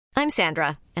I'm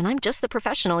Sandra, and I'm just the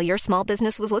professional your small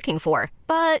business was looking for.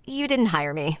 But you didn't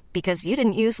hire me because you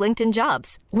didn't use LinkedIn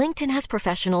Jobs. LinkedIn has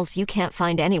professionals you can't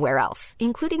find anywhere else,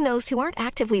 including those who aren't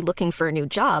actively looking for a new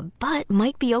job, but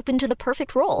might be open to the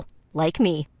perfect role, like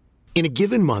me. In a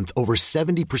given month, over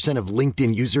 70% of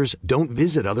LinkedIn users don't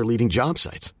visit other leading job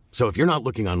sites. So if you're not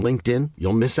looking on LinkedIn,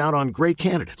 you'll miss out on great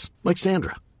candidates like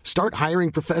Sandra. Start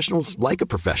hiring professionals like a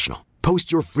professional.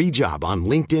 Post your free job on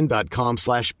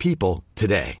linkedin.com/people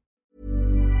today.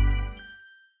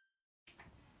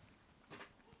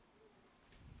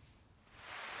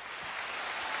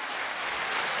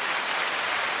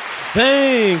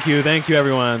 Thank you,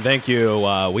 everyone. Thank you.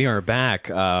 We are back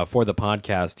for the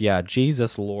podcast. Yeah,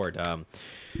 Jesus Lord.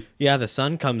 The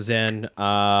sun comes in,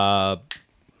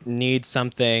 needs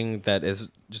something that is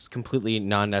just completely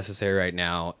non-necessary right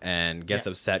now, and gets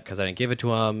upset because I didn't give it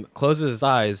to him, closes his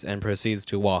eyes, and proceeds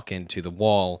to walk into the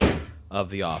wall of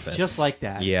the office. Just like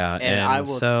that. Yeah, and I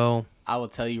will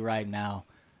tell you right now,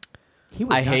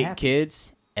 I hate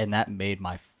kids, and that made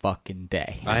my fucking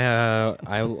day.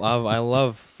 I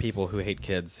love people who hate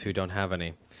kids who don't have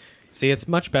any. See, it's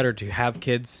much better to have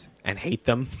kids and hate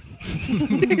them.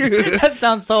 That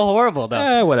sounds so horrible,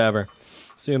 though. Whatever.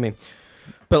 Sue me.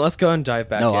 But let's go and dive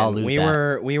back in. I'll lose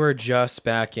that. We were just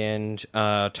back in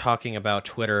talking about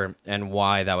Twitter and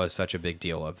why that was such a big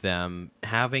deal of them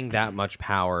having that much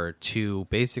power to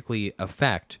basically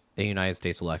affect a United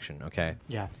States election. Okay.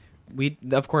 Yeah.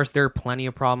 Of course, there are plenty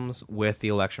of problems with the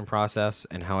election process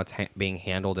and how it's being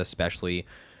handled, especially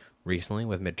recently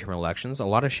with midterm elections. A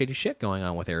lot of shady shit going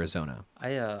on with Arizona.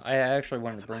 I actually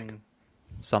wanted to bring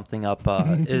something up.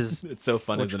 It's so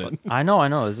fun, isn't it? I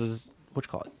know. This is what you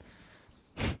call it.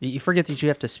 You forget that you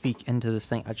have to speak into this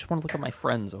thing. I just want to look at my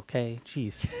friends, okay?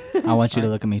 Jeez. I want you to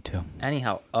look at me, too.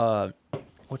 Anyhow,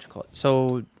 what you call it?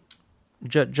 So,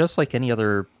 just like any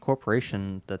other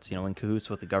corporation that's, in cahoots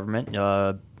with the government,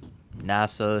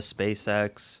 NASA,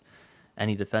 SpaceX,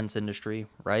 any defense industry,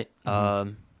 right?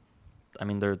 Mm-hmm. I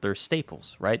mean, they're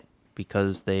staples, right?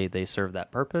 Because they serve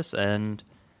that purpose, and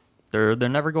they're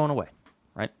never going away,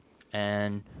 right?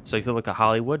 And so if you look at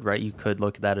Hollywood, right, you could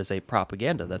look at that as a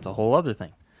propaganda. That's a whole other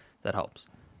thing that helps.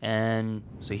 And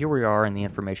so here we are in the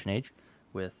information age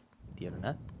with the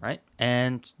internet, right?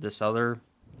 And this other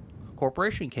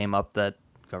corporation came up that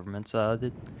governments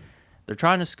they're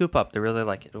trying to scoop up. They really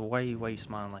like it. Why are you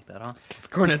smiling like that, huh? Because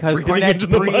Cornette's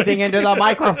breathing into the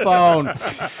microphone.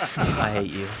 I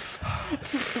hate you.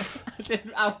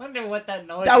 I wonder what that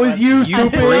noise was. That was you,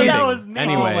 stupid. That was me.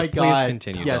 Anyway, Oh my please God.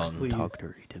 continue, Yes, Dalton. please. Talk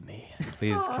dirty to me.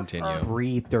 Please continue.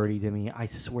 Breathe dirty to me. I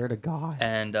swear to God.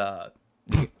 And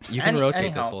You can rotate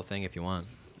anyhow. this whole thing if you want.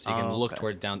 So you can look okay.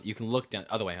 toward down. You can look down.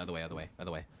 Other way.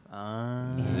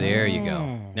 There you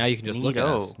go. Now you can just look at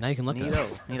us. Now you can look at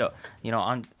us.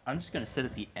 Neato. I'm just gonna sit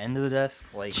at the end of the desk,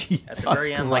 like at Jesus the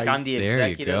very end, like I'm the There you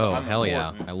executive. go. I'm Hell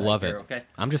yeah. important I love back it. here, okay.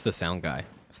 I'm just the sound guy.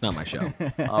 It's not my show.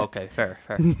 Okay, fair.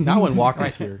 Not when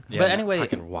Walker's here. Yeah, But anyway-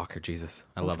 fucking Walker, Jesus.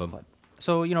 I love him.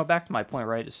 So back to my point,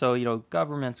 right? So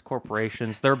governments,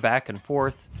 corporations, they're back and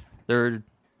forth. They're,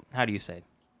 how do you say?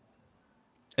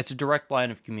 It's a direct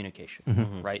line of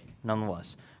communication, right?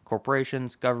 Nonetheless,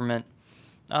 corporations, government.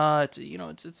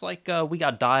 It's like we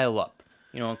got dial-up,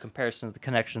 in comparison to the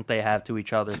connections they have to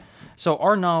each other. So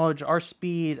our knowledge, our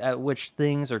speed at which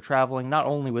things are traveling, not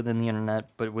only within the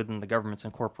internet, but within the governments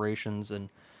and corporations and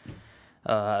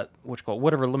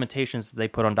whatever limitations that they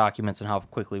put on documents and how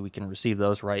quickly we can receive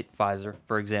those, right? Pfizer,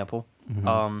 for example.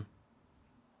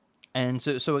 And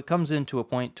so it comes into a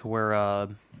point to where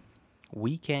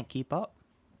we can't keep up.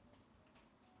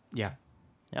 Yeah.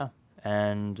 Yeah.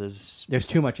 And There's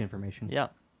too much information. yeah.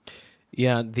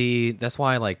 Yeah, that's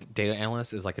why like data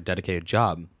analyst is like a dedicated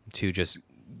job to just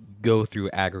go through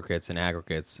aggregates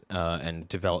and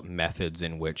develop methods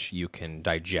in which you can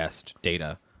digest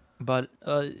data. But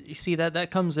you see that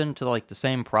comes into like the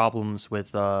same problems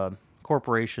with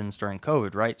corporations during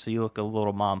COVID, right? So you look at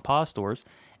little mom and pop stores,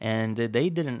 and they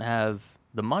didn't have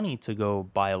the money to go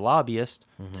buy a lobbyist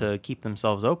to keep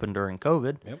themselves open during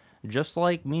COVID. Yep. Just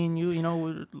like me and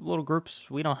you, little groups,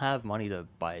 we don't have money to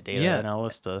buy a data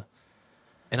analyst to.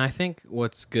 And I think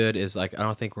what's good is like I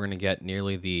don't think we're going to get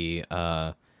nearly the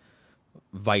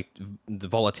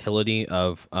volatility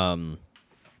of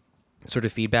sort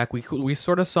of feedback. We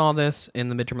sort of saw this in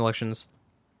the midterm elections,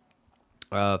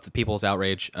 the people's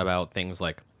outrage about things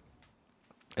like,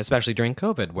 especially during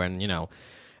COVID, when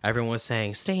everyone was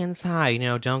saying stay inside,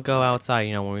 don't go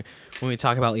outside. When we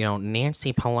talk about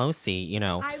Nancy Pelosi,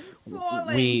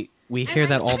 we hear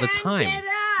that all the time,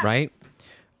 right?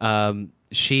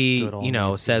 She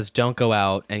says don't go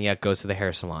out and yet goes to the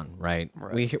hair salon, right?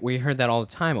 We heard that all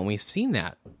the time, and we've seen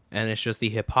that and it's just the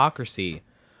hypocrisy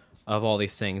of all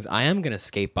these things. I am gonna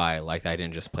skate by like I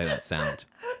didn't just play that sound.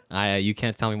 You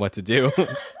can't tell me what to do.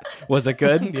 Was it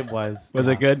good? It was. Was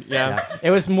it good? Yeah. It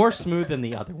was more smooth than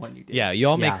the other one you did. Yeah, you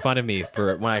all make fun of me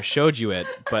for when I showed you it,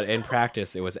 but in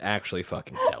practice, it was actually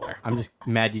fucking stellar. I'm just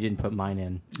mad you didn't put mine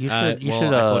in. You should.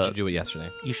 I told you to do it yesterday.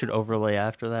 You should overlay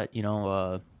after that. You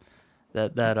know,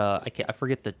 I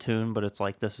forget the tune, but it's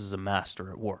like this is a master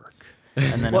at work,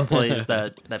 and then it plays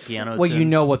that piano. Well, tune. you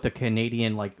know what the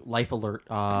Canadian like life alert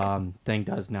thing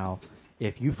does now.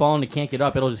 If you fall and you can't get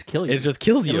up, it'll just kill you. It just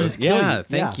kills you. It'll just kill you.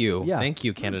 Thank you. Yeah. Thank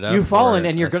you, Canada. You've fallen for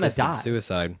and you're gonna assisted die.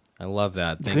 Suicide. I love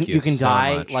that. Thank you. You can so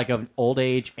die much. like of old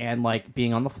age and like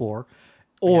being on the floor,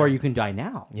 or you can die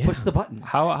now. Yeah. Push the button.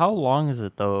 How long is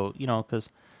it though? You know, because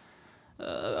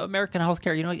American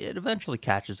healthcare, you know, it eventually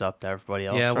catches up to everybody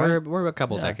else. Yeah, right? we're a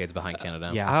couple decades behind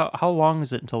Canada. Yeah. How long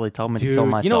is it until they tell me to Dude, kill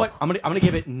myself? you know what? I'm gonna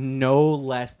give it no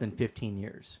less than 15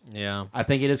 years. Yeah. I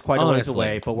think it is quite a ways Honestly,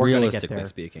 away, but we're gonna get realistically there.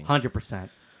 speaking. 100%.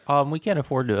 We can't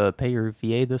afford to pay your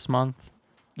VA this month.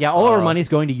 Yeah, all our money's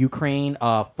going to Ukraine.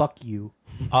 Fuck you.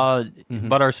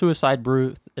 But our suicide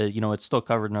booth, you know, it's still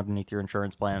covered underneath your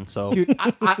insurance plan. So, Dude,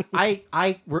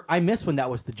 I miss when that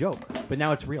was the joke, but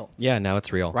now it's real. Yeah, now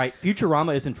it's real. Right?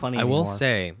 Futurama isn't funny I anymore. will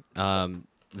say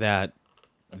that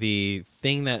the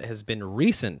thing that has been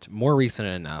more recent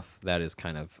enough, that is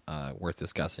kind of worth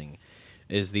discussing,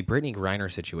 is the Brittany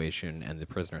Griner situation and the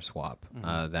prisoner swap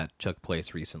that took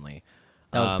place recently.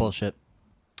 That was bullshit.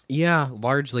 Yeah,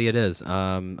 largely it is.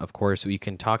 Of course, we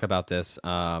can talk about this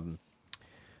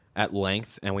at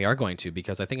length, and we are going to,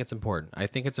 because I think it's important. I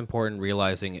think it's important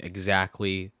realizing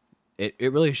exactly, it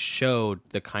really showed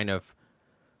the kind of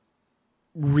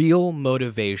real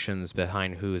motivations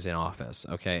behind who's in office,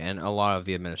 okay, and a lot of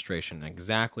the administration,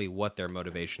 exactly what their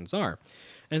motivations are.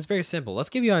 And it's very simple. Let's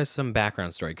give you guys some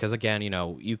background story, because again, you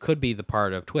know, you could be the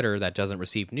part of Twitter that doesn't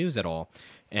receive news at all,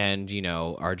 and, you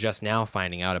know, are just now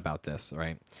finding out about this,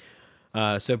 right?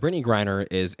 So Brittany Griner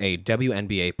is a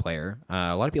WNBA player.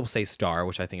 A lot of people say star,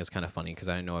 which I think is kind of funny because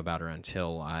I didn't know about her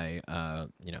until I,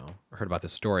 heard about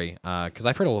this story. Because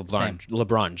I've heard of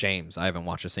LeBron James. I haven't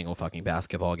watched a single fucking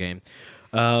basketball game.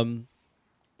 But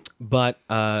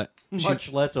Much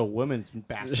less a women's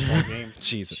basketball game.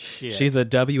 she's Shit. she's a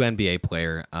WNBA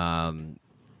player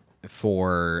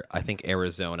for, I think,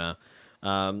 Arizona.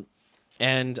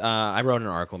 And I wrote an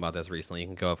article about this recently. You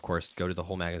can go, of course, go to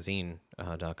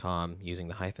thewholemagazine.com using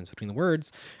the hyphens between the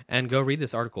words and go read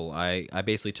this article. I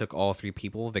basically took all three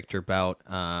people, Victor Bout,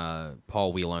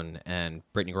 Paul Whelan, and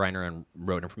Brittany Griner, and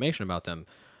wrote information about them.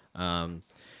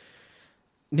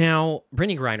 Now,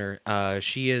 Brittany Griner,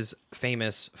 she is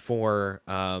famous for,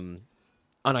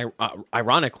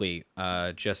 ironically,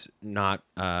 just not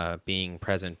being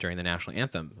present during the national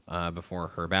anthem before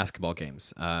her basketball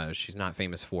games. She's not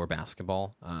famous for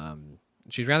basketball.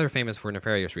 She's rather famous for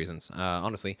nefarious reasons,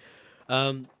 honestly.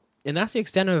 And that's the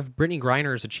extent of Brittany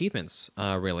Griner's achievements,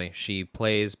 really. She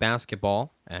plays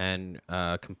basketball and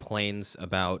complains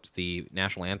about the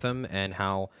national anthem and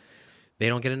how they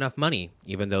don't get enough money,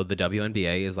 even though the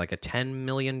WNBA is like a $10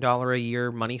 million a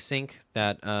year money sink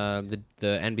that the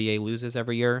NBA loses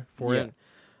every year for it.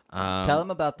 Tell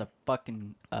them about the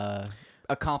fucking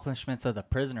accomplishments of the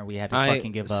prisoner we had to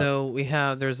fucking give up. So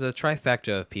there's a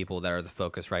trifecta of people that are the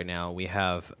focus right now. We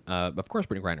have, of course,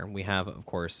 Brittany Griner. We have, of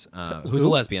course, who's a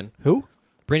lesbian. Who?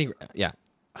 Brittany, yeah.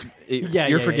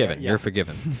 You're forgiven. You're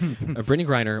forgiven. Brittany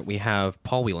Griner, we have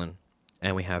Paul Whelan,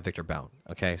 and we have Victor Bout.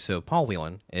 Okay, so Paul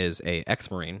Whelan is a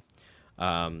ex-Marine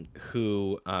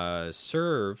who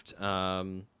served.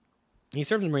 He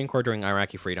served in the Marine Corps during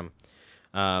Iraqi freedom.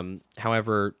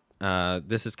 However,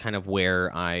 this is kind of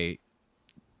where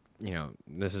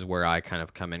this is where I kind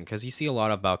of come in, because you see a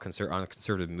lot about on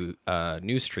conservative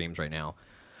news streams right now.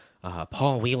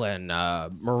 Paul Whelan,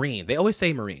 Marine. They always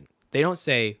say Marine. They don't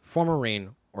say former Marine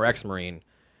or ex-Marine.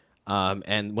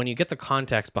 And when you get the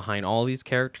context behind all these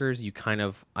characters,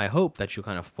 I hope that you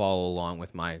kind of follow along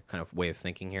with my kind of way of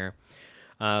thinking here.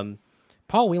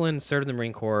 Paul Whelan served in the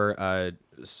Marine Corps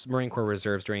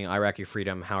Reserves during Iraqi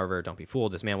freedom. However, don't be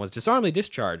fooled. This man was dishonorably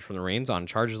discharged from the Marines on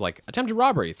charges like attempted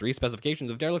robbery, 3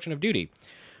 specifications of dereliction of duty,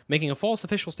 making a false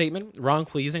official statement,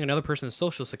 wrongfully using another person's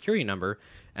social security number,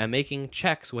 and making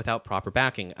checks without proper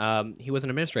backing. He was an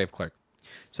administrative clerk.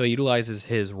 So he utilizes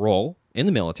his role in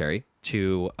the military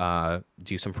to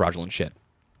do some fraudulent shit.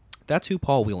 That's who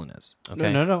Paul Whelan is.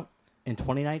 Okay. No. In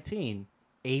 2019,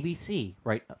 ABC,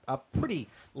 right, a pretty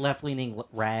left-leaning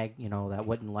rag, that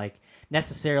wouldn't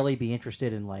necessarily be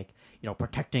interested in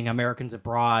protecting Americans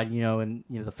abroad, in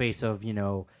the face of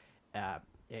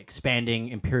expanding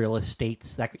imperialist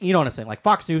states. That you know what I'm saying? Like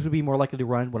Fox News would be more likely to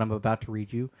run what I'm about to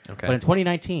read you. Okay. But in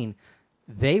 2019,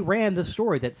 they ran the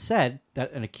story that said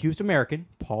that an accused American,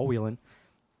 Paul Whelan,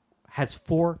 has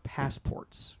 4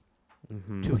 passports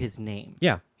to his name.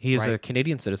 Yeah, he is Right. a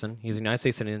Canadian citizen. He's a United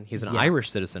States citizen. He's an Yeah. Irish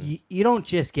citizen. You don't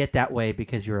just get that way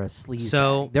because you're a sleaze.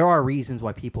 So- bag. There are reasons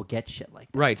why people get shit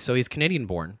like that. Right, so he's Canadian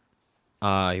born.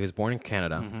 He was born in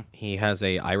Canada. Mm-hmm. He has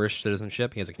a Irish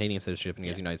citizenship. He has a Canadian citizenship, and he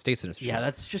has a United States citizenship. Yeah,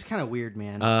 that's just kind of weird,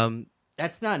 man.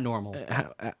 That's not normal.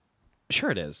 Sure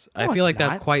it is. No, I feel it's like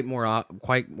that's not.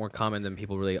 quite more common than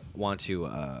people really want to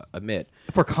admit.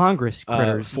 For Congress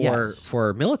critters, yes.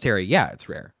 For military, yeah, it's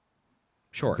rare.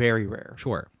 Sure, Very rare.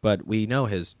 sure. But we know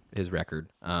his record.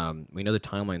 We know the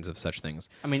timelines of such things.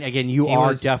 I mean, again, you He are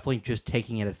was- definitely just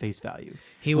taking it at face value.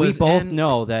 He we was both in-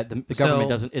 know that the So-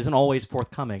 government isn't always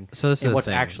forthcoming So this is in the what's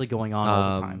thing. actually going on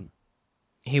all the time.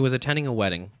 He was attending a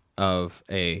wedding of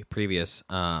a previous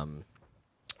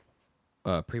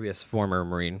former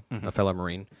Marine, a fellow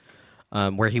Marine,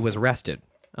 where he was arrested.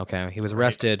 Okay, he was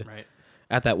arrested right.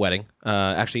 at that wedding.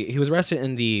 Actually, he was arrested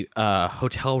in the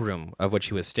hotel room of which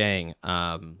he was staying.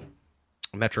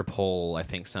 Metropole, I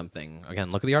think something. Again,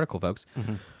 look at the article, folks.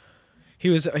 He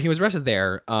was arrested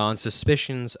there on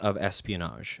suspicions of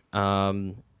espionage.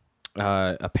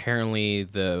 Apparently,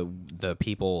 the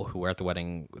people who were at the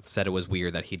wedding said it was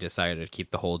weird that he decided to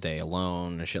keep the whole day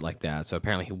alone and shit like that. So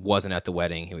apparently, he wasn't at the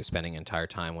wedding. He was spending an entire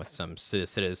time with some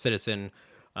citizen,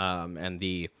 and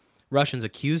the Russians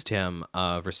accused him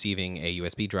of receiving a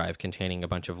USB drive containing a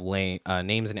bunch of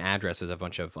names and addresses of a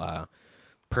bunch of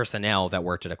personnel that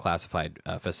worked at a classified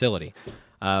facility.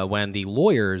 When the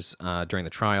lawyers during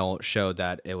the trial showed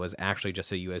that it was actually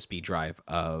just a USB drive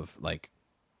of like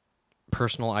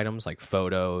personal items like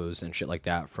photos and shit like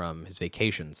that from his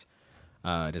vacations,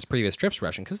 his previous trips to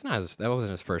Russia, because that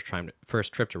wasn't his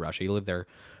first trip to Russia. He lived there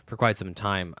for quite some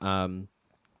time.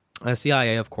 The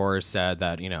CIA, of course, said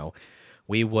that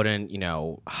we wouldn't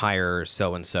hire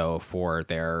so and so for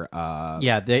their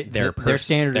their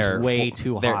standard is way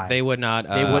too high. They would not.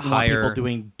 They wouldn't want hire people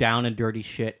doing down and dirty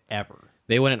shit ever.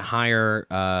 They wouldn't hire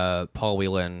Paul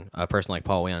Whelan, a person like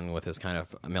Paul Whelan with his kind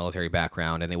of military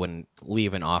background, and they wouldn't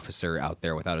leave an officer out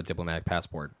there without a diplomatic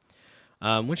passport.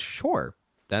 Which, sure,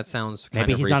 that sounds kind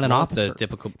Maybe of he's not an reasonable.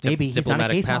 officer. Maybe he's not a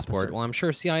diplomatic case passport. officer. Well, I'm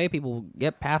sure CIA people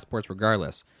get passports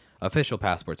regardless, official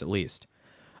passports at least.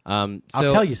 I'll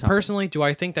tell you something. Personally, do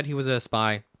I think that he was a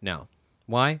spy? No.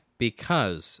 Why?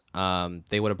 Because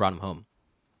they would have brought him home.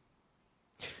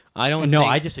 I don't. No,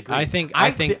 think, I disagree. I think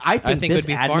this it would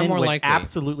be far admin more would likely.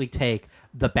 absolutely take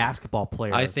the basketball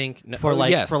player. I think for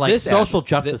this social ad-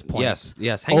 justice th- points.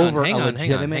 Yes. Hang over on. a Hang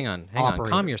legitimate on. operator.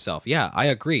 Calm yourself. Yeah, I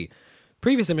agree.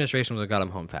 Previous administration would have got him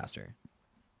home faster.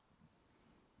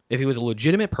 If he was a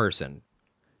legitimate person,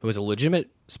 who was a legitimate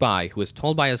spy, who was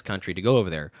told by his country to go over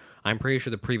there, I'm pretty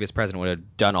sure the previous president would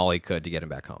have done all he could to get him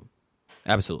back home.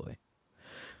 Absolutely.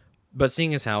 But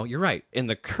seeing as how, you're right, in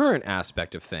the current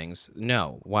aspect of things,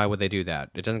 no. Why would they do that?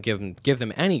 It doesn't give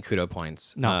them any kudo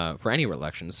points for any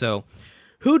election. So,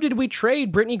 who did we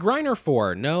trade Brittany Griner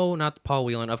for? No, not Paul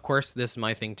Whelan. Of course, this is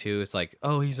my thing too. It's like,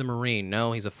 oh, he's a Marine.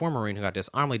 No, he's a former Marine who got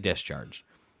dishonorably discharged.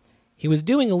 He was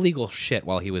doing illegal shit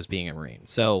while he was being a Marine.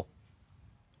 So,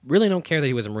 really don't care that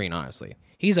he was a Marine, honestly.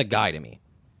 He's a guy to me.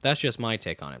 That's just my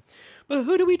take on it. But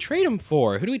who do we trade him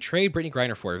for? Who do we trade Brittany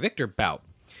Griner for? Victor Bout.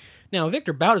 Now,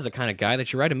 Victor Bout is the kind of guy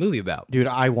that you write a movie about. Dude,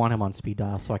 I want him on speed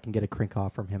dial so I can get a crink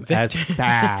off from him as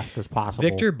fast as possible.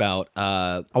 Victor Bout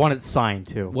I want it signed,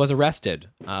 too. was arrested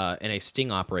in a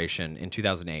sting operation in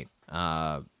 2008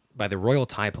 by the Royal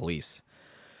Thai Police,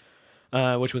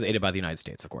 which was aided by the United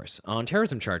States, of course, on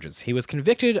terrorism charges. He was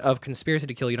convicted of conspiracy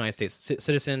to kill United States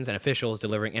citizens and officials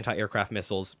delivering anti-aircraft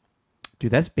missiles.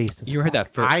 Dude, that's based as You heard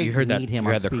that first. You heard that. need him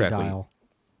You on heard that speed correctly. dial.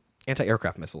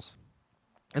 Anti-aircraft missiles.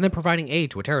 And then providing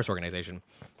aid to a terrorist organization.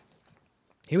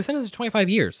 He was sentenced to 25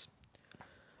 years.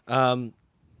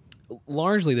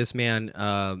 Largely, this man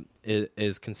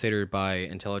is considered by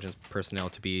intelligence personnel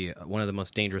to be one of the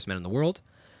most dangerous men in the world.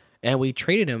 And we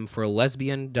traded him for a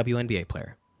lesbian WNBA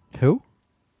player. Who?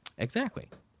 Exactly.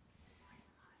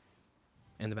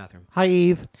 In the bathroom. Hi,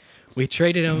 Eve. We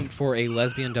traded him for a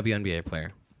lesbian WNBA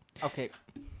player. Okay.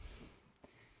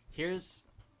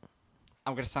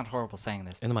 I'm going to sound horrible saying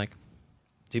this. In the mic.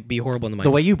 Be horrible in the mic.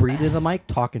 The way you breathe into the mic,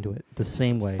 talk into it. The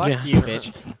same way. Fuck Yeah. you,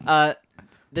 bitch.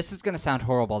 This is going to sound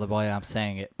horrible the way I'm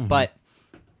saying it, but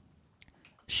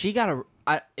she got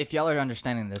if y'all are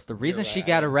understanding this, the reason she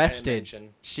got arrested,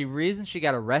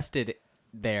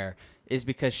 there is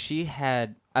because she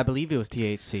had, I believe it was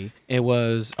THC. It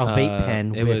was A vape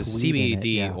pen It with was weed in it,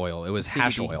 CBD yeah. oil. It was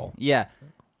hash CBD. oil. Yeah.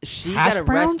 She Hash got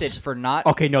arrested browns? for not.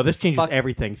 Okay, no, this changes Fuck.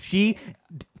 everything.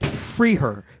 Free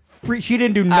her. She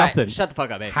didn't do All right, nothing. shut the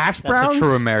fuck up, babe. Hash That's browns? a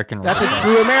true American. That's right a there.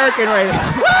 true American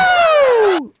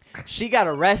right Woo! She got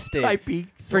arrested I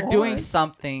peaked so for doing hard.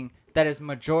 something that is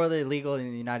majority illegal in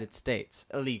the United States.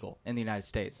 Illegal in the United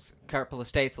States. A couple of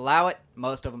states allow it.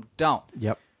 Most of them don't.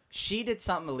 Yep. She did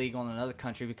something illegal in another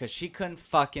country because she couldn't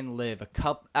fucking live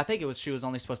I think she was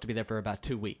only supposed to be there for about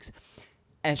 2 weeks.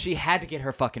 And she had to get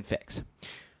her fucking fix.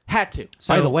 Had to.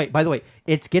 By the way,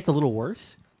 it gets a little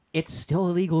worse. It's still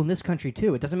illegal in this country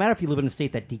too. It doesn't matter if you live in a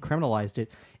state that decriminalized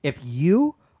it. If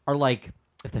you are like,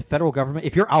 if the federal government,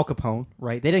 if you're Al Capone,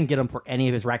 right? They didn't get him for any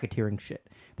of his racketeering shit.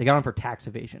 They got him for tax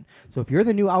evasion. So if you're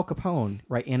the new Al Capone,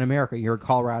 right, in America, you're in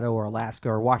Colorado or Alaska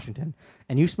or Washington,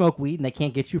 and you smoke weed and they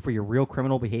can't get you for your real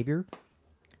criminal behavior,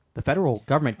 the federal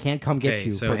government can't come get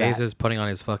you so for Hayes that. is putting on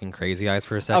his fucking crazy eyes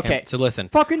for a second. Okay. So listen,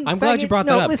 Fucking I'm glad you faggot. brought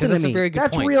No, that up listen because to that's a me. very good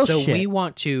That's point. real So shit. we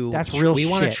want to That's real we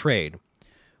want to shit. trade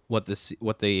what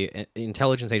the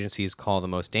intelligence agencies call the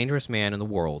most dangerous man in the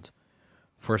world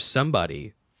for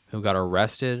somebody who got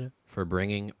arrested for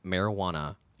bringing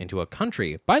marijuana into a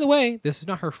country. By the way, this is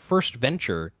not her first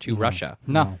venture to Russia.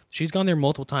 No. She's gone there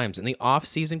multiple times in the off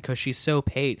season because she's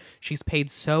paid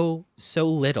so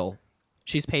little.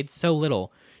 She's paid so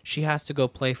little. She has to go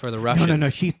play for the Russians. No.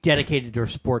 She's dedicated to her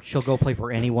sport. She'll go play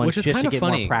for anyone, Which is just kind to of get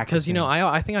funny more practice. because in.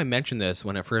 I think I mentioned this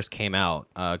when it first came out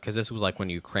because this was like when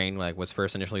Ukraine was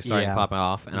first initially starting Yeah. popping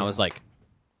off, and I was like,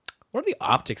 what are the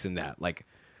optics in that? Like,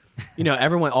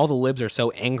 everyone, all the libs are so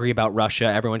angry about Russia.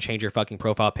 Everyone change your fucking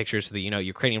profile pictures to the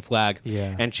Ukrainian flag.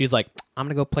 Yeah. And she's like, I'm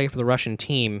gonna go play for the Russian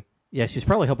team. Yeah, she's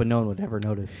probably hoping no one would ever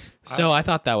notice. So I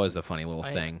thought that was a funny little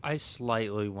thing. I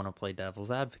slightly want to play devil's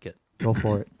advocate. Go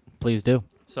for it. Please do.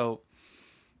 So,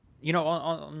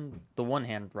 on the one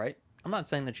hand, right? I'm not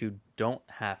saying that you don't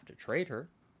have to trade her,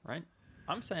 right?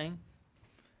 I'm saying,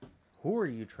 who are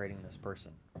you trading this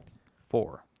person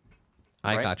for?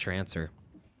 I right? got your answer.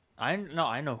 I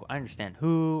understand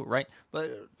who, right?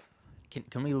 But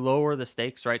can we lower the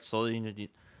stakes, right? So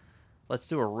let's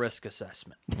do a risk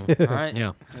assessment, all right?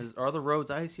 Yeah. Are the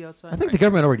roads icy outside? I think the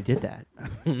government already did that.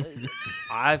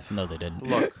 No, they didn't.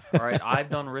 Look, all right. I've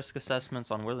done risk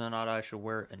assessments on whether or not I should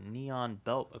wear a neon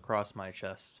belt across my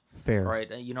chest. Fair. All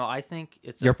right. I think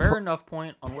it's You're a fair enough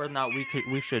point on whether or not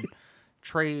we should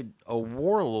trade a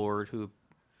warlord who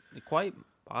quite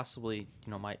possibly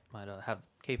might have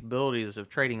capabilities of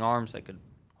trading arms that could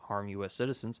harm U.S.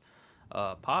 citizens,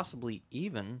 possibly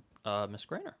even Miss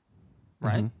Grainer.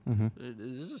 Right?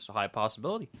 This is a high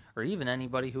possibility, or even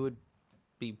anybody who would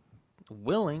be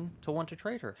willing to want to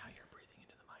trade her. Now you're breathing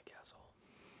into the mic, asshole.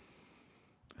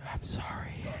 I'm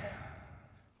sorry.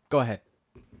 Go ahead.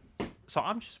 So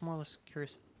I'm just more or less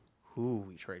curious who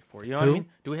we trade for. You know what I mean?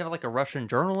 Do we have like a Russian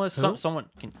journalist? Someone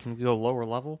can we go lower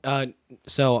level?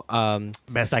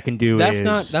 Best I can do that's is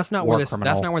not war where this criminal.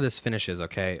 that's not where this finishes.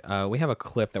 Okay, we have a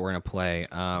clip that we're gonna play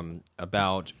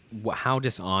about how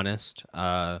dishonest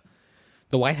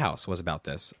the White House was about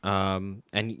this, and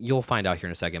you'll find out here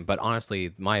in a second. But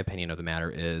honestly, my opinion of the matter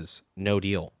is no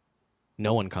deal.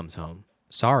 No one comes home.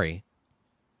 Sorry.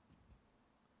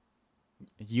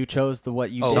 You chose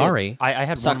what you Oh, did. sorry. I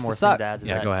had Sucks one to more suck. thing to add to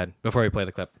Yeah, that. go ahead before we play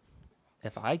the clip.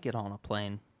 If I get on a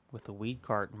plane with a weed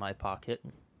cart in my pocket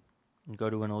and go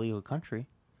to an illegal country,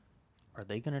 are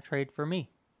they going to trade for me?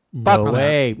 No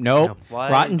way. Nope.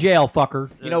 Why? Rot in jail,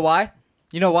 fucker. You know why?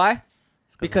 You know why?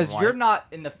 'cause Because I'm you're white. not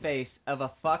in the face of a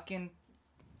fucking.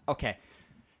 Okay.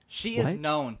 She is What?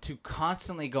 known to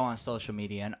constantly go on social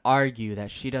media and argue that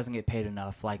she doesn't get paid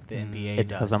enough like the NBA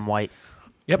It's does. because I'm white.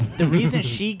 Yep. The reason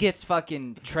she gets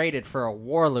fucking traded for a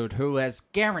warlord who has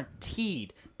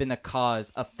guaranteed been the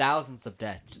cause of thousands of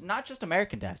deaths, not just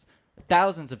American deaths,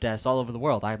 thousands of deaths all over the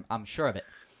world. I'm sure of it.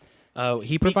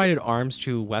 He provided arms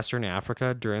to Western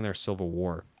Africa during their civil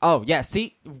war. Oh, yeah.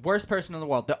 See, worst person in the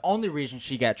world. The only reason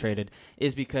she got traded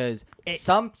is because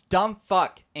some dumb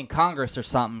fuck in Congress or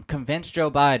something convinced Joe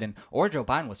Biden, or Joe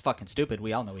Biden was fucking stupid.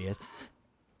 We all know he is.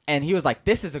 And he was like,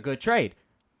 this is a good trade.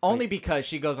 Only because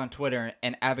she goes on Twitter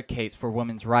and advocates for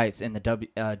women's rights in the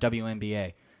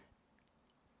WNBA.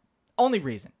 Only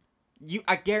reason.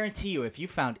 I guarantee you, if you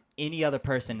found any other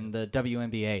person in the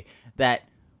WNBA that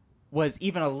was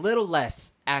even a little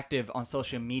less active on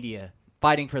social media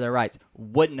fighting for their rights,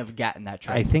 wouldn't have gotten that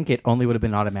trade. I think it only would have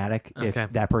been automatic Okay.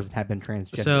 if that person had been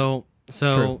transgender.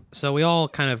 So we all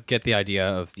kind of get the idea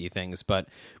of these things, but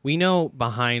we know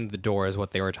behind the doors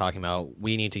what they were talking about.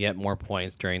 We need to get more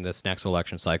points during this next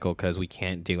election cycle because we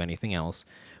can't do anything else.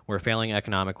 We're failing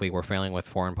economically. We're failing with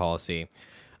foreign policy.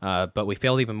 But we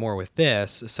failed even more with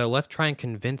this. So let's try and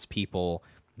convince people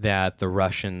that the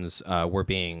Russians were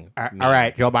being. All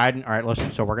right, Joe Biden. All right,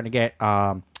 listen. So we're gonna get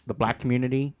the black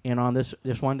community in on this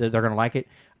one. They're gonna like it.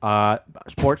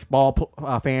 Sports ball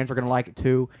fans are gonna like it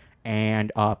too,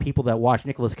 and people that watch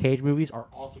Nicolas Cage movies are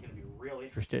also gonna be real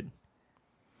interested.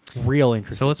 Real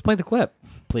interested. So let's play the clip.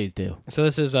 Please do. So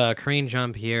this is Karine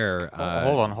Jean-Pierre.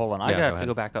 Hold on. I have to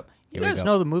go back up. You guys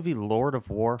know the movie Lord of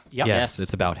War? Yep. Yes,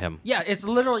 it's about him. Yeah, it's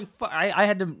literally. I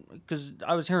had to, because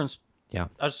I was hearing. Yeah.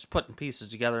 I was just putting pieces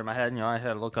together in my head. I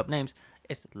had to look up names.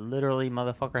 It's literally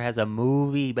motherfucker has a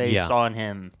movie based on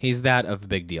him. He's that of a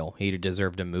big deal. He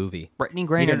deserved a movie. Brittany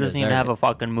Griner doesn't even have a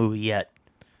fucking movie yet.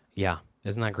 Yeah,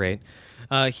 isn't that great?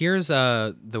 Here's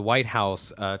the White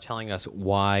House telling us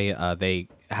why they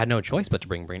had no choice but to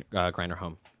bring Griner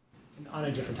home. On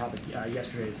a different topic,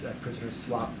 yesterday's prisoner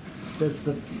swap. Does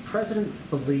the president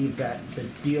believe that the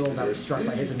deal that was struck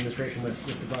by his administration with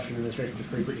the Russian administration to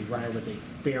free Brittany Griner was a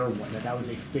fair one, that was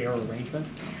a fair arrangement?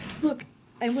 Look,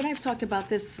 and when I've talked about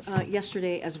this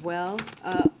yesterday as well,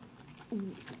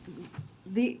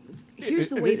 here's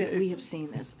the way that we have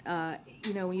seen this.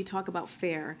 When you talk about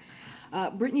fair,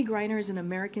 Brittany Griner is an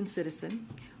American citizen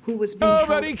who was being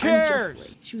held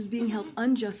unjustly. She was being held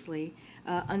unjustly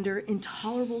under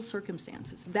intolerable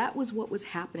circumstances. That was what was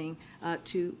happening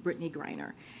to Brittany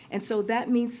Griner. And so that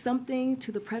means something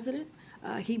to the president.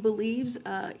 He believes,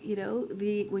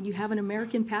 when you have an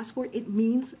American passport, it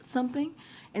means something.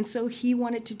 And so he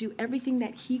wanted to do everything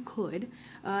that he could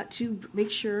to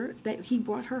make sure that he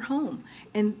brought her home.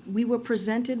 And we were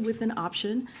presented with an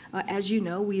option. As you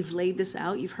know, we've laid this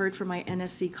out. You've heard from my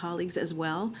NSC colleagues as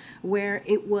well, where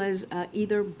it was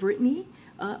either Brittany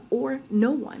or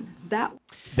no one.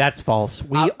 That's false.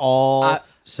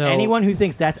 So anyone who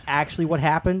thinks that's actually what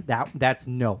happened, that's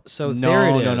no. So no, there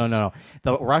it is. No.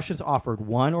 The Russians offered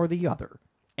one or the other.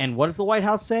 And what does the White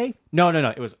House say? No.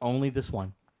 It was only this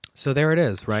one. So there it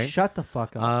is, right? Shut the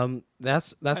fuck up.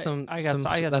 That's some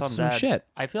shit.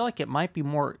 I feel like it might be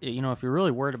more, if you're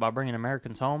really worried about bringing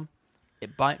Americans home,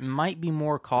 it might be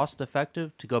more cost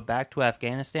effective to go back to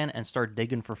Afghanistan and start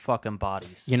digging for fucking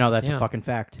bodies. That's a fucking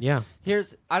fact. Yeah.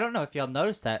 I don't know if y'all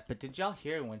noticed that, but did y'all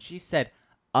hear when she said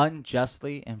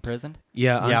unjustly imprisoned?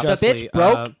 Yeah, Yeah. unjustly. The bitch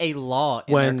broke a law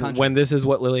in their country. when this is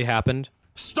what literally happened.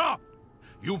 Stop!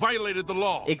 You violated the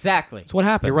law. Exactly. That's what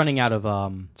happened. You're running out of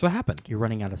That's what happened. You're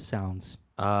running out of sounds.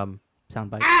 Sound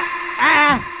bites.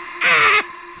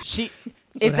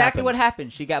 Exactly what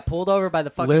happened. She got pulled over by the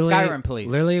fucking Skyrim police.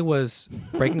 Literally was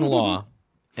breaking the law,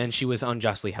 and she was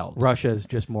unjustly held. Russia is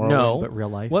just moral, No, but real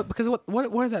life. What? Because what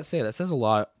does that say? That says a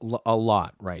lot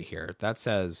right here. That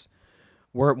says,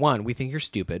 we think you're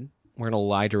stupid. We're gonna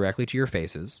lie directly to your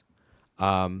faces.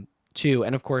 Two,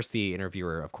 and of course the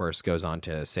interviewer, goes on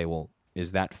to say, well,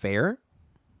 is that fair?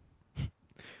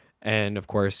 And of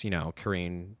course,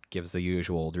 Karine gives the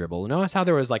usual dribble. Notice how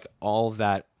there was like all of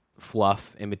that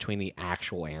fluff in between the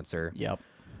actual answer. Yep.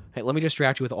 Hey, let me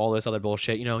distract you with all this other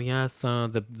bullshit. Yes,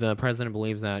 the president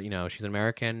believes that she's an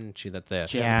American.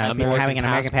 Having an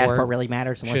American passport really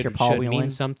matters unless you're Paul should Whelan. mean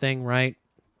something, right?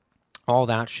 All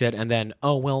that shit, and then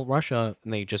Russia,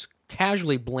 and they just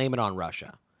casually blame it on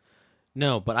Russia.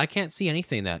 No, but I can't see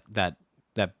anything that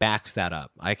backs that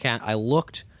up. I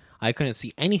couldn't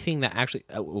see anything that actually,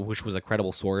 which was a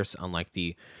credible source, unlike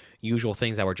the usual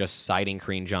things that were just citing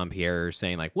Karine Jean-Pierre,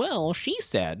 saying like, well, she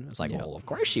said. It's like, well, of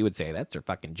course she would say that's her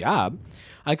fucking job.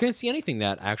 I couldn't see anything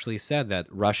that actually said that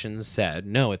Russians said,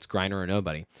 no, it's Griner or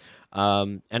nobody.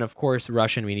 And of course,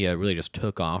 Russian media really just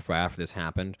took off right after this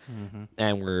happened,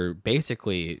 and we're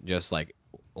basically just like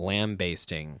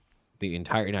lambasting the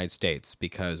entire United States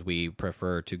because we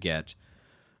prefer to get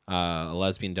a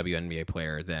lesbian WNBA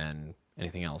player than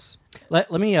anything else.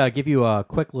 Let me give you a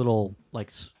quick little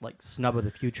like snub of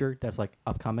the future that's like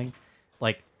upcoming.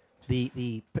 Like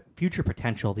the future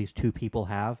potential these two people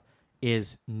have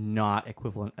is not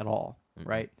equivalent at all,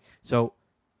 right? So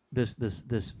this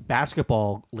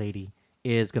basketball lady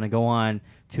is going to go on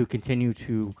to continue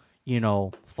to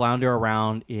flounder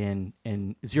around in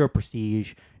zero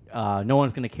prestige. No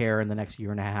one's going to care in the next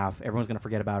year and a half. Everyone's going to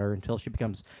forget about her until she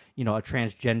becomes, a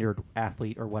transgendered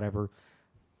athlete or whatever.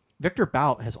 Victor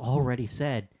Bout has already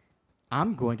said,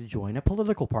 I'm going to join a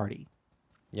political party.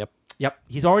 Yep.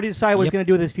 He's already decided what he's going to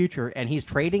do with his future, and he's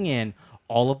trading in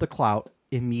all of the clout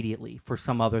immediately for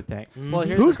some other thing. Well,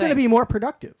 here's who's the going to thing. be more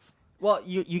productive? Well,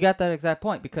 you got that exact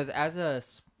point, because as a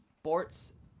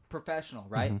sports professional,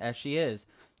 right, as she is,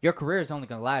 your career is only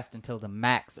going to last until the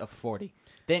max of 40.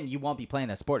 Then you won't be playing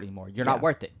that sport anymore. You're not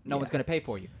worth it. No one's going to pay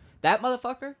for you. That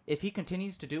motherfucker, if he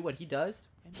continues to do what he does,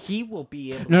 he will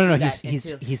be able to No. do that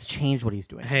He's changed what he's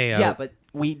doing. Hey, yeah, but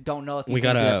we don't know if he's we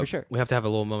going to do that gotta for sure. we have to have a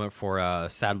little moment for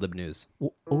sad lib news. Oh,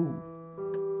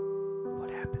 what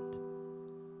happened?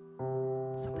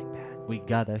 Something bad. We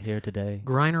gotta hear today.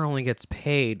 Griner only gets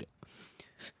paid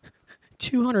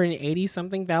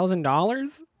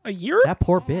 $280,000 a year. That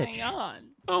poor bitch.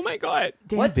 Oh my god.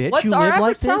 Damn, What's bitch, you our live average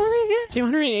like this? salary again?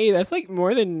 280. That's like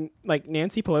more than like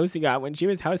Nancy Pelosi got when she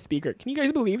was House Speaker. Can you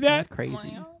guys believe that? That's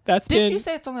crazy. That's Did been you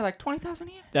say it's only like 20,000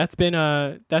 a year? that's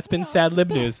been sad lib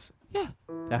news. Yeah,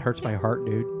 That hurts my heart,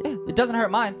 dude. yeah. It doesn't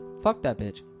hurt mine. Fuck that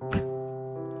bitch.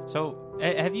 So,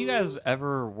 have you guys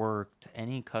ever worked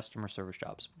any customer service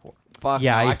jobs before? Fuck.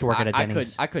 Yeah, no, I used to work at a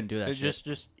Denny's. I couldn't do that.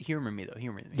 Just humor me though.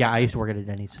 Humor me. Yeah, I used to work at a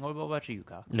Denny's. What about you,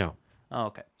 Kyle? No. Oh,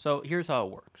 okay. So here's how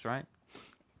it works, right?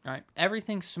 All right.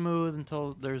 Everything's smooth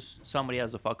until there's somebody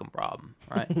has a fucking problem,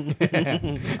 right? Yeah,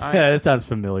 that sounds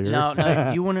familiar.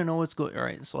 Now you want to know what's going. All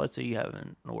right. So let's say you have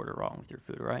an order wrong with your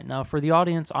food, all right? Now for the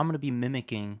audience, I'm going to be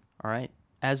mimicking, all right,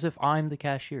 as if I'm the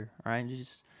cashier, all right?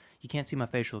 You can't see my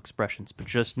facial expressions, but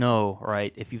just know, all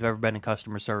right, if you've ever been in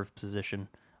customer service position,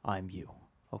 I'm you,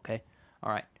 okay?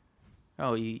 All right.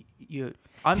 Oh,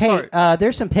 I'm Hey, sorry.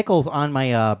 there's some pickles on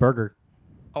my burger.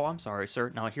 Oh, I'm sorry,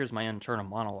 sir. Now here's my internal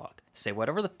monologue. Say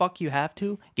whatever the fuck you have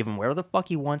to. Give him whatever the fuck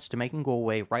he wants to make him go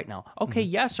away right now. Okay,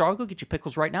 yeah, sir. I'll go get you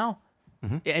pickles right now.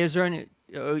 Is there any...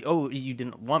 Oh, you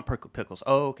didn't want pickles.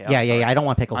 Oh, okay. I'm Yeah, sorry. I don't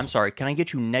want pickles. I'm sorry. Can I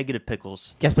get you negative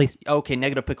pickles? Yes, please. Okay,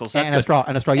 negative pickles. That's And a good. straw.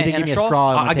 And a straw. You didn't give me a straw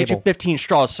on the I'll get you table. 15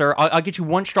 straws, sir. I'll get you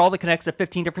one straw that connects to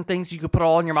 15 different things. You could put it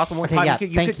all in your mouth at one Okay, time. yeah,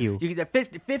 Thank you. You get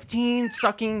 15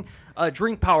 sucking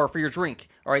drink power for your drink.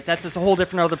 All right, that's a whole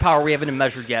different other power we haven't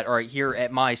measured yet. All right, here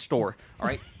at my store. All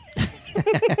right.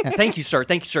 Thank you, sir.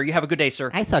 Thank you, sir. You have a good day,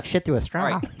 sir. I suck shit through a straw.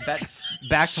 All right,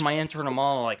 back to my internal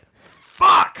monologue. Like,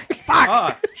 fuck.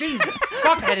 Jesus.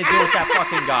 Fuck, I had to deal with that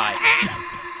fucking guy.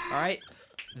 All right,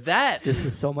 This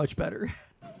is so much better.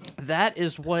 that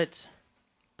is what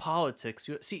politics.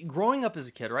 See, growing up as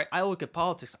a kid, right? I look at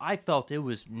politics. I felt it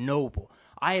was noble.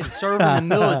 I had served in the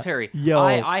military. Yo.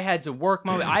 I had to work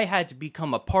my way. I had to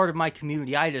become a part of my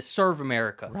community. I had to serve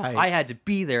America. Right. I had to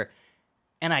be there.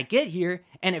 And I get here,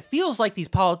 and it feels like these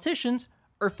politicians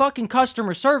are fucking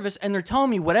customer service, and they're telling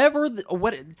me what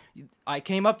I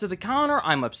came up to the counter.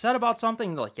 I'm upset about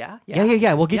something. They're like, yeah.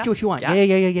 We'll get you what you want. Yeah.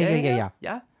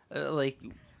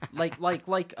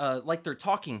 Like they're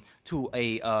talking to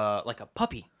a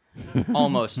puppy.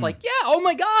 Almost like, yeah, oh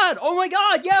my god,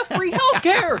 yeah, free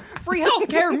healthcare,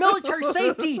 military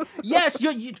safety. Yes,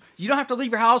 you don't have to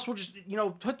leave your house. We'll just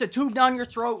put the tube down your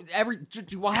throat.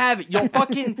 We'll have it.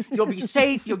 You'll be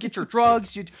safe. You'll get your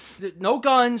drugs. No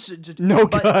guns.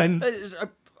 Guns.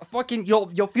 Fucking,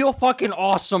 you'll feel fucking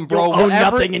awesome, bro. You'll own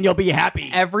nothing and you'll be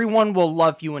happy. Everyone will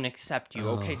love you and accept you.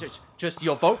 Okay, just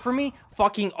you'll vote for me.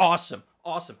 Fucking awesome.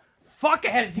 Fuck, I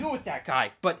had to deal with that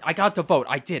guy, but I got the vote.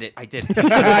 I did it. I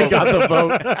got the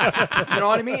vote. You know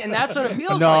what I mean? And that's what it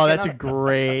feels like. No, that's a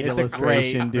great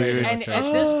illustration, dude. And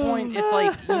at this point, it's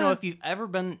like, if you've ever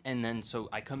been, and then so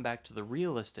I come back to the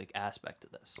realistic aspect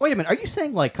of this. Wait a minute. Are you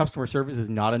saying like customer service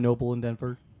is not a noble in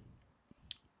Denver?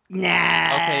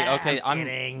 Nah. Okay. I'm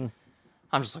kidding.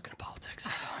 I'm just looking at politics.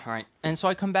 All right. And so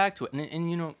I come back to it,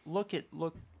 and look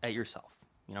at yourself.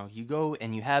 You go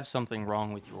and you have something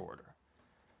wrong with your order.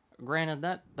 Granted,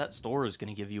 that store is going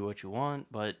to give you what you want,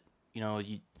 but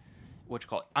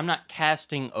I'm not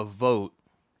casting a vote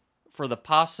for the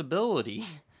possibility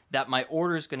that my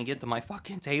order is going to get to my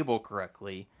fucking table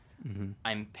correctly. Mm-hmm.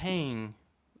 I'm paying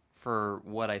for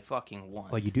what I fucking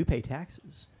want. Well, you do pay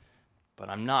taxes, but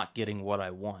I'm not getting what I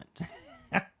want.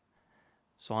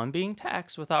 So I'm being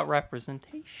taxed without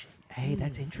representation. Hey,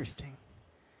 that's interesting.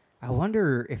 I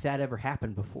wonder if that ever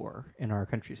happened before in our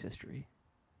country's history.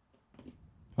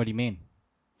 What do you mean?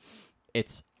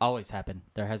 It's always happened.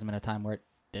 There hasn't been a time where it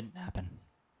didn't happen.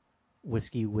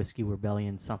 Whiskey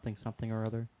rebellion, something or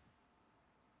other.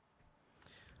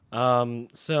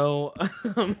 So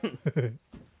let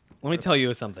me tell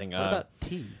you something. What about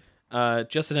tea?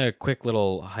 Just in a quick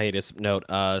little hiatus note.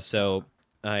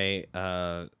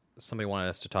 Somebody wanted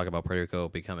us to talk about Puerto Rico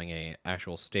becoming a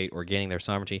actual state or gaining their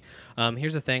sovereignty.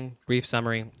 Here's the thing, brief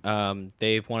summary.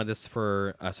 They've wanted this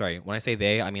for, when I say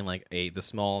they, I mean like the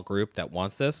small group that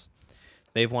wants this.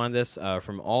 They've wanted this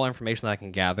from all information that I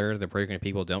can gather. The Puerto Rican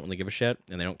people don't really give a shit,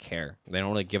 and they don't care. They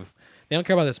don't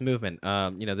care about this movement.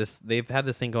 They've had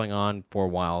this thing going on for a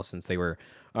while since they were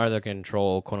under the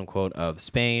control, quote unquote, of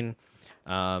Spain.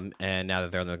 And now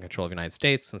that they're under the control of the United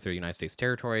States, since they're United States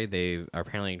territory, they are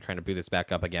apparently trying to boot this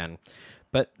back up again.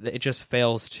 But it just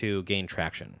fails to gain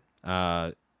traction.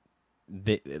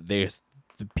 There's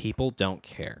the people don't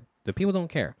care. The people don't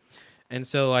care. And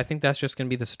so I think that's just going to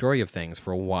be the story of things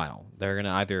for a while. They're going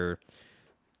to either,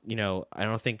 I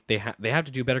don't think they have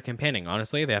to do better campaigning.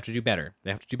 Honestly, they have to do better.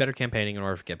 They have to do better campaigning in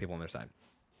order to get people on their side.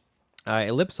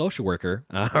 A lib social worker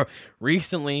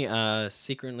recently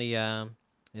secretly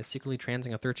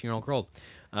transing a 13-year-old girl.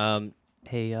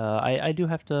 Hey, I do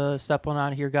have to step one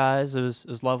out here, guys. It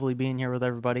was lovely being here with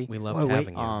everybody. We loved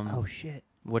having you. Oh shit!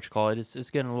 What you call it? It's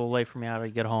getting a little late for me out to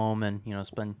get home and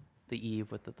spend the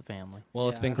eve with the family. Well,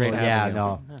 it's been great having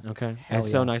you. Yeah, Okay. It's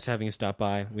so nice having you stop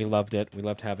by. We loved it. We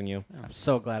loved having you. I'm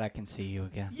so glad I can see you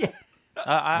again. Yeah.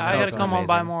 I got to come on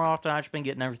by amazing. more often. I've just been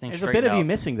getting everything There's a straightened bit of you out.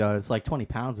 missing though. It's like 20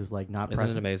 pounds is like not Isn't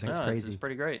present. it amazing? No, It's crazy. It's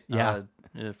pretty great. Yeah.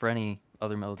 For any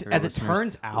other military As it listeners,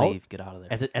 turns out, leave, get out of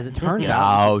there. As it turns Get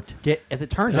out, as it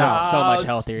turns He looks out, so much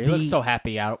healthier. He looks the- so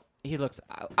happy out. He looks.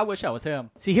 I wish I was him.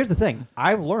 See, here's the thing.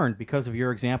 I've learned because of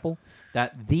your example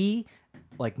that the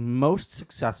most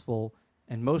successful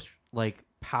and most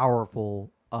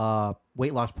powerful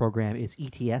weight loss program is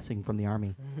ETSing from the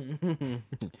Army.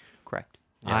 Correct.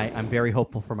 I'm very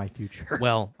hopeful for my future.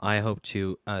 Well, I hope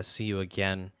to see you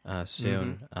again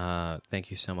soon. Thank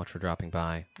you so much for dropping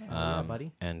by. Yeah, buddy.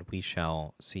 And we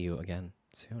shall see you again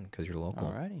soon because you're local.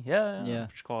 Alrighty. Yeah. Yeah.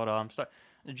 Just call it.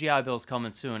 The GI Bill's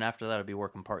coming soon. After that, I'll be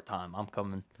working part-time. I'm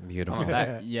coming. Beautiful. Coming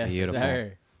back. Yes, Beautiful.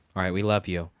 sir. All right, we love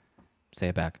you. Say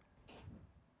it back.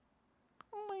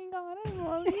 Oh my God, I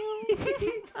love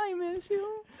you. I miss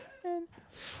you. And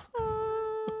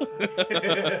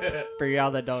For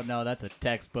y'all that don't know, that's a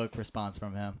textbook response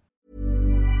from him.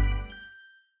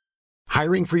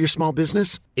 Hiring for your small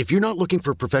business? If you're not looking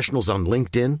for professionals on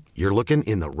LinkedIn, you're looking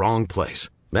in the wrong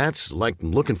place. That's like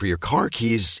looking for your car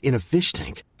keys in a fish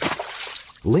tank.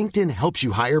 LinkedIn helps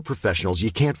you hire professionals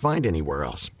you can't find anywhere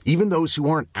else, even those who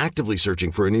aren't actively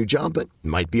searching for a new job but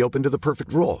might be open to the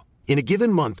perfect role. In a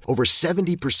given month, over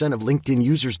 70% of LinkedIn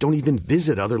users don't even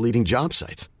visit other leading job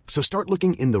sites. So start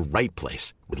looking in the right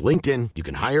place. With LinkedIn, you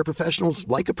can hire professionals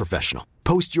like a professional.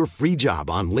 Post your free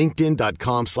job on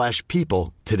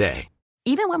linkedin.com/people today.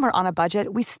 Even when we're on a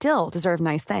budget, we still deserve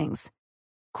nice things.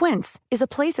 Quince is a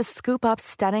place to scoop up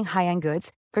stunning high-end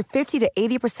goods for 50 to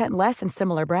 80% less than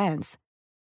similar brands.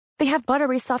 They have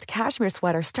buttery soft cashmere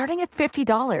sweaters starting at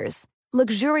 $50,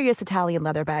 luxurious Italian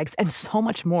leather bags, and so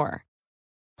much more.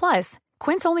 Plus,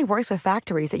 Quince only works with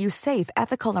factories that use safe,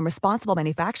 ethical, and responsible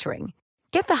manufacturing.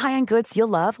 Get the high-end goods you'll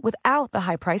love without the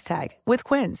high price tag with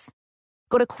Quince.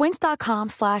 Go to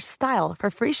quince.com/style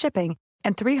for free shipping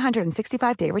and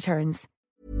 365-day returns.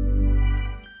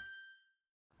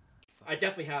 I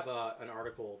definitely have an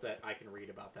article that I can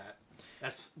read about that.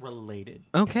 That's related.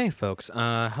 Okay, folks.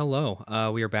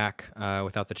 Hello. We are back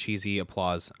without the cheesy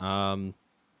applause.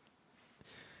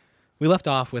 We left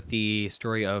off with the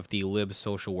story of the lib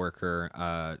social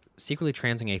worker secretly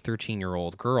transing a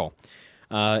 13-year-old girl.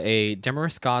 A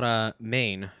Damariscotta,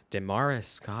 Maine.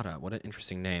 Damariscotta, what an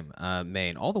interesting name.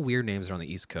 Maine. All the weird names are on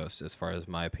the East Coast, as far as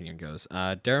my opinion goes.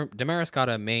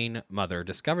 Damariscotta, Maine mother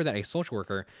discovered that a social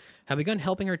worker had begun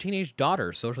helping her teenage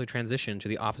daughter socially transition to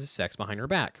the opposite sex behind her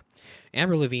back.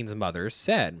 Amber Levine's mother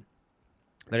said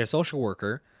that a social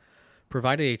worker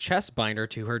provided a chest binder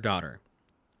to her daughter.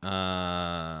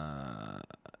 Amber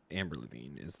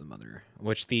Levine is the mother,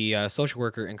 which the social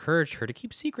worker encouraged her to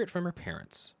keep secret from her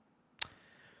parents.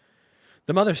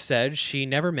 The mother said she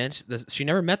never met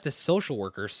this social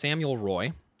worker, Samuel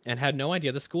Roy, and had no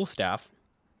idea the school staff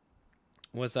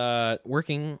was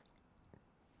working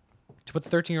to put the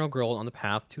 13-year-old girl on the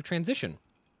path to transition.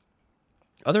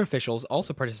 Other officials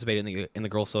also participated in the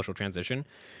girl's social transition,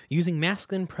 using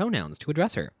masculine pronouns to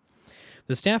address her.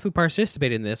 The staff who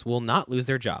participated in this will not lose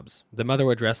their jobs. The mother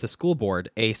will address the school board.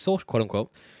 A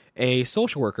quote-unquote, a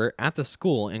social worker at the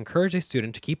school encouraged a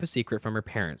student to keep a secret from her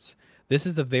parents. This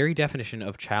is the very definition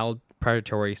of child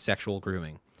predatory sexual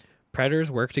grooming. Predators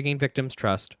work to gain victims'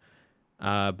 trust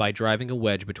by driving a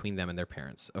wedge between them and their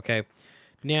parents. Okay?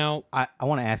 Now, I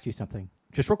want to ask you something,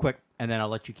 just real quick, and then I'll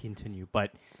let you continue.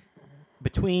 But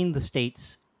between the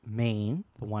states, Maine,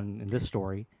 the one in this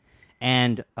story,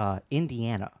 and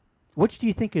Indiana, which do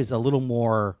you think is a little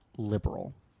more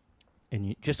liberal?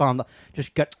 And just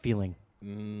gut feeling.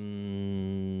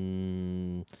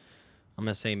 I'm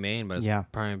going to say Maine, but it's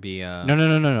probably going to be...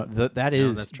 No. That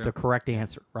is that's true. the correct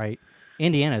answer, right?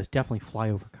 Indiana is definitely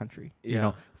flyover country. Yeah. You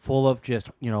know, full of just,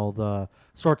 the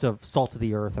sorts of salt of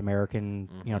the earth American,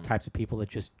 types of people that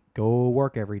just go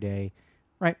work every day,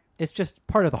 right? It's just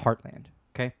part of the heartland,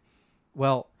 okay?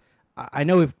 Well, I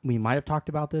know we might have talked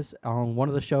about this on one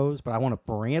of the shows, but I want to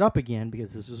bring it up again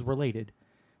because this is related.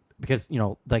 Because,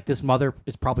 this mother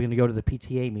is probably going to go to the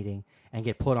PTA meeting and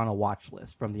get put on a watch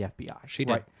list from the FBI. She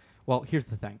did. Right? Well, here's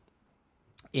the thing.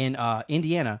 In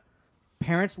Indiana,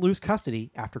 parents lose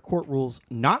custody after court rules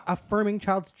not affirming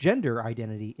child's gender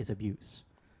identity is abuse.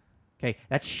 Okay,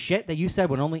 that shit that you said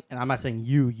would only, and I'm not saying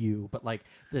you, but like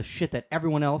the shit that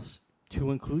everyone else, to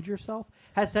include yourself,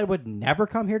 has said would never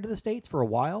come here to the States for a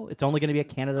while. It's only going to be a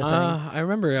Canada thing. I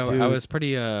remember I was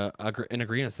pretty in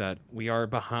agreement that we are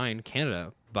behind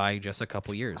Canada by just a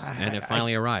couple years, and it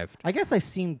finally arrived. I guess I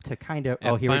seem to kind of.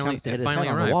 It Here he comes to hit his head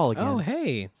on the wall again. Oh,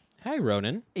 hey,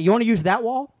 Ronan. You want to use that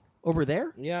wall over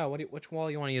there? Yeah. Which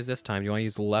wall you want to use this time? Do you want to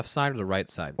use the left side or the right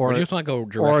side, or do you just want to go or a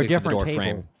directly for the different door table?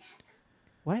 frame?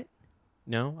 What?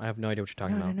 No, I have no idea what you're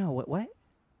talking about. No. What?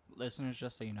 Listeners,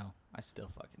 just so you know, I still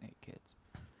fucking hate kids.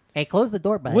 Hey, close the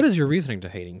door, bud. What is your reasoning to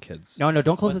hating kids? No,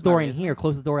 don't close What's the door my in reasoning? here.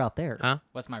 Close the door out there. Huh?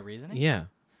 What's my reasoning? Yeah.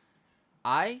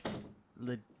 I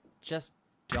just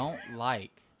don't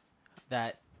like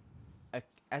that.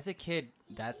 As a kid,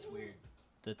 that's weird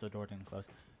that the door didn't close.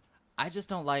 I just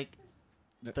don't like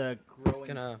the It's growing.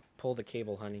 gonna pull the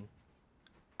cable, honey.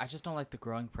 I just don't like the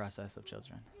growing process of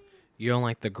children. You don't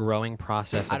like the growing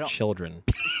process I of don't- children.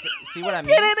 See what I mean?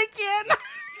 Did it again?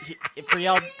 For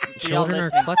y'all Children are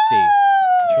listening, klutzy.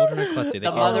 Children are klutzy. They the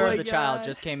can't- mother my of the child God.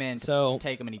 just came in to So-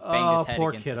 take him, and he banged his head poor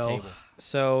against kiddo. the table.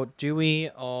 So, do we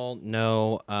all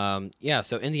know?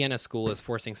 So Indiana school is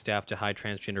forcing staff to hide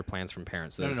transgender plans from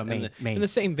parents. So No, it's Maine, Maine. in the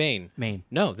same vein. Maine.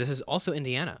 No, this is also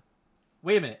Indiana.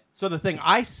 Wait a minute. So the thing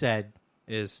I said.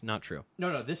 Is not true.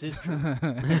 No, this is true.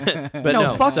 But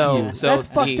No, fuck so, you. So That's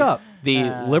fucked up. The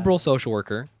liberal social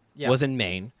worker Yeah. was in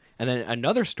Maine, and then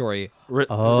another story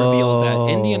reveals that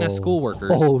Indiana school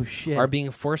workers shit. are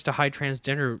being forced to hide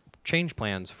transgender change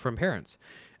plans from parents.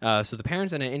 So the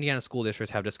parents in an Indiana school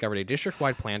district have discovered a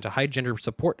district-wide plan to hide gender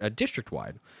support.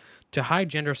 To hide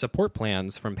gender support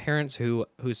plans from parents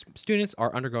whose students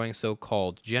are undergoing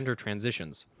so-called gender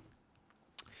transitions.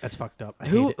 That's fucked up.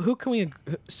 Who can we?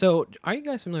 So, are you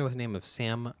guys familiar with the name of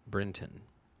Sam Brinton?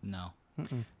 No.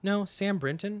 No, Sam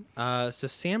Brinton. So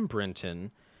Sam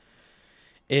Brinton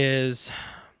is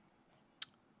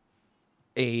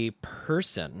a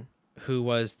person who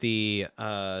was the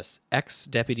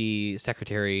ex-deputy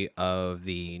secretary of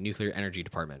the Nuclear Energy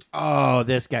Department. Oh,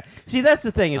 this guy. See, that's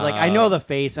the thing. Is like I know the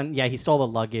face, and yeah, he stole the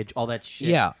luggage, all that shit.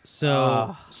 Yeah,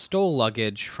 so stole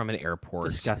luggage from an airport.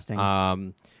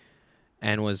 Disgusting.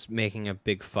 And was making a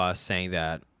big fuss, saying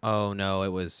that, oh no, it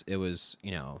was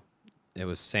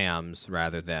Sam's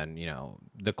rather than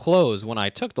the clothes. When I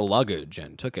took the luggage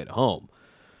and took it home,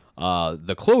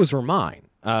 the clothes were mine.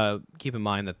 Keep in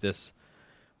mind that this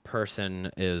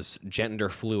person is gender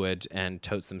fluid and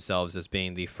totes themselves as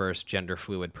being the first gender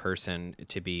fluid person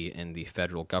to be in the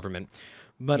federal government.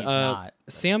 But He's not.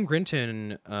 Sam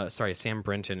Brinton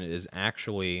is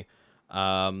actually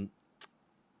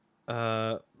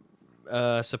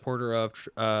a supporter of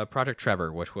Project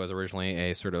Trevor, which was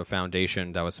originally a sort of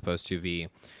foundation that was supposed to be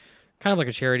kind of like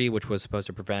a charity, which was supposed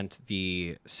to prevent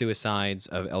the suicides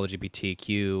of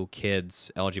LGBTQ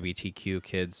kids.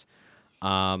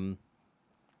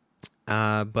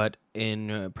 But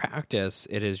in practice,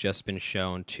 it has just been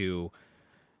shown to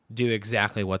do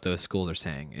exactly what those schools are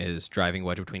saying, is driving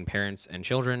wedge between parents and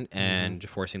children and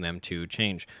forcing them to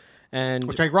change. And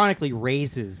Which ironically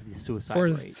raises the suicide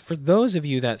rate. for those of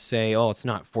you that say, oh, it's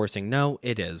not forcing, no,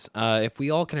 it is. If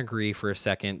we all can agree for a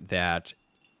second that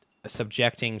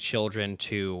subjecting children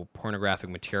to pornographic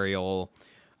material,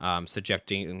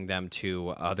 subjecting them to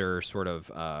other sort of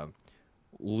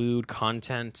lewd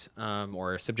content,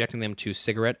 or subjecting them to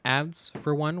cigarette ads,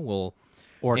 for one, will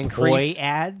Or increase toy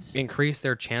ads. increase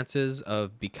their chances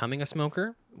of becoming a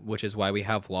smoker, which is why we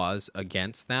have laws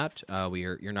against that.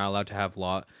 You're not allowed to have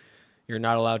You're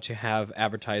not allowed to have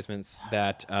advertisements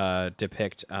that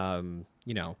depict,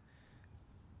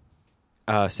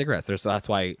 cigarettes. That's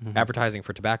why advertising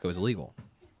for tobacco is illegal.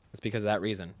 It's because of that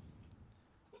reason.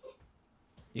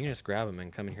 You can just grab them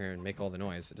and come in here and make all the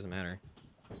noise. It doesn't matter.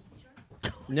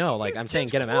 No, like I'm saying,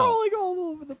 get him out. Rolling all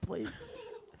over the place.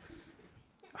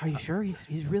 Are you sure? He's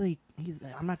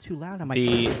I'm not too loud.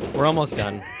 We're almost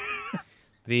done.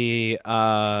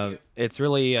 It's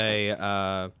really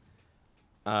a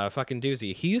fucking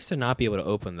doozy. He used to not be able to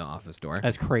open the office door.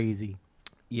 That's crazy.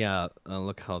 Yeah,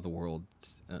 look how the world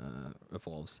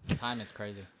evolves. Time is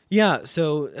crazy. Yeah,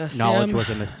 so Knowledge was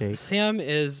a mistake. Sam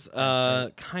is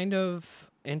kind of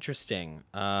interesting.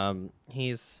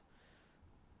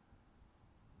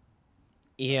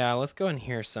 Let's go and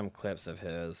hear some clips of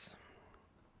his.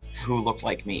 Who looked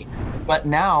like me. But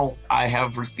now I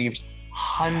have received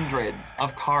hundreds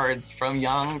of cards from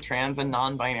young trans and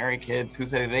non-binary kids who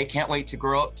say they can't wait to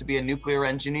grow up to be a nuclear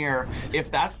engineer.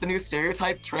 If that's the new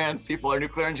stereotype, trans people are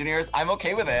nuclear engineers, I'm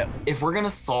okay with it. If we're gonna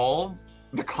solve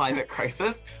the climate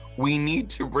crisis, we need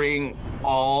to bring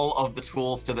all of the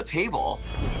tools to the table.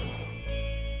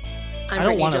 I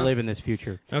don't want to live in this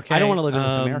future. Okay. I don't want to live in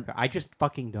this America. I just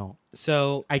fucking don't.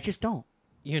 So I just don't.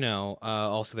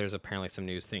 Also there's apparently some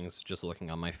news things just looking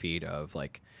on my feed of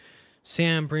like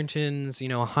Sam Brinton's,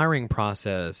 hiring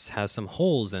process has some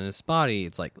holes in his body.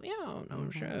 It's like, yeah, no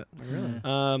shit.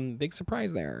 Really? Big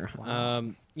surprise there.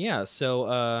 Wow.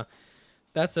 So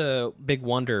that's a big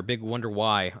wonder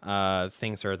why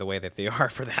things are the way that they are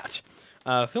for that.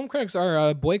 Film critics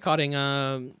are boycotting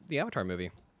the Avatar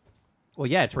movie. Well,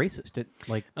 yeah, it's racist.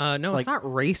 No, it's not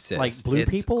racist. Like blue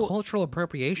people? Cultural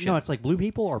appropriation. No, it's like blue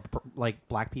people or like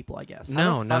black people, I guess.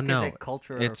 No. Is it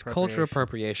cultural It's cultural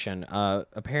appropriation.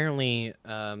 Apparently,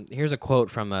 here's a quote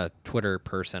from a Twitter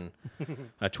person,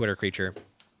 a Twitter creature.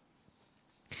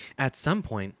 At some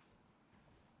point,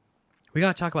 we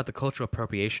gotta talk about the cultural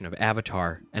appropriation of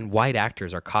Avatar, and white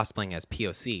actors are cosplaying as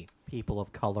POC. People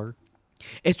of color.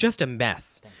 It's just a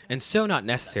mess, and so not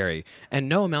necessary, and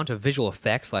no amount of visual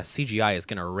effects / CGI is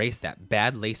going to erase that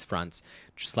bad lace fronts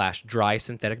 / dry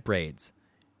synthetic braids.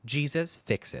 Jesus,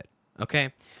 fix it,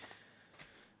 okay?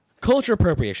 Culture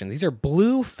appropriation. These are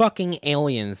blue fucking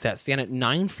aliens that stand at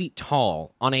 9 feet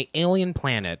tall on an alien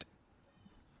planet.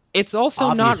 It's also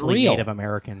Obviously not real. Native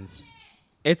Americans.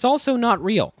 It's also not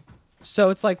real. So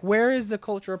it's like, where is the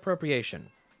culture appropriation?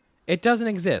 It doesn't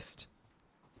exist.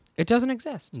 It doesn't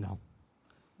exist. No.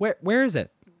 Where is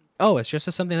it? Oh, it's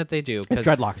just something that they do. It's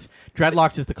dreadlocks.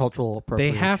 Dreadlocks is the cultural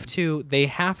appropriation. They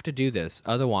have to do this,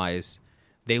 otherwise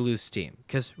they lose steam.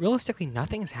 Because realistically,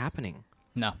 nothing's happening.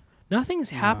 No. Nothing's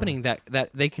happening that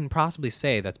they can possibly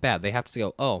say that's bad. They have to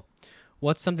go, oh,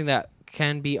 what's something that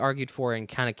can be argued for and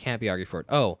kind of can't be argued for?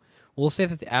 Oh, we'll say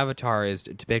that the Avatar is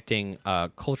depicting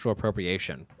cultural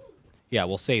appropriation. Yeah,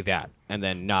 we'll say that, and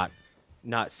then not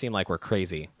seem like we're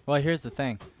crazy. Well, here's the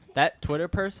thing. That Twitter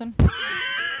person...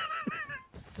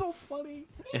 so funny.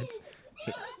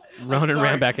 Ronan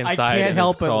ran back inside. I can't and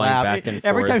help is but crawling laugh. back and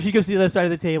Every forth. time she goes to the other side of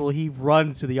the table, he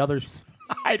runs to the other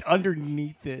side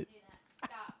underneath it.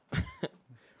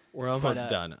 We're almost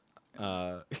done.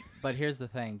 But here's the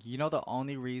thing. The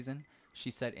only reason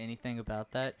she said anything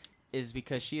about that is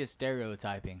because she is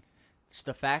stereotyping. Just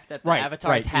the fact that the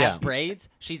avatars have braids,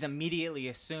 she's immediately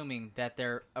assuming that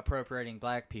they're appropriating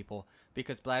black people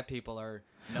because black people are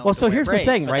known Well, to so wear here's braids,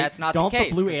 the thing, but right? That's not Don't the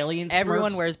case. blue 'cause alien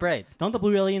everyone Smurfs- wears braids. Don't the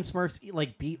blue alien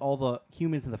Smurfs beat all the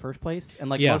humans in the first place? And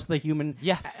most of the human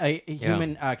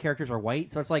characters are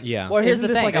white, so it's like, Well, here's isn't the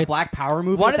this thing. like a Black Power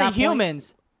movie? One at of the that point?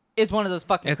 humans is one of those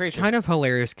fucking It's creatures. kind of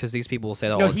hilarious because these people will say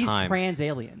that all the he's time. trans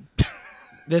alien.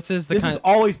 This has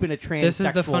always been a trans. This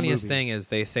is the funniest thing is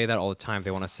they say that all the time.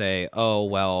 They want to say, oh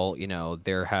well,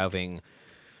 they're having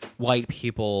white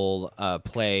people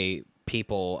play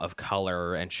people of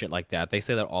color and shit like that. They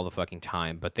say that all the fucking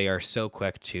time, but they are so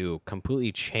quick to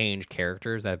completely change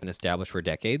characters that have been established for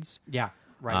decades. Yeah,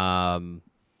 right.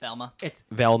 Velma. It's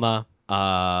Velma.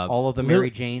 all of the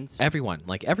Mary Janes. Everyone.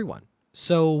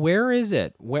 So where is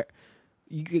it? Where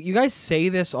you guys say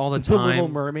this all the time? The Little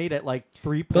Mermaid at like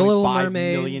 3.5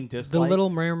 million dislikes. The Little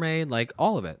Mermaid, like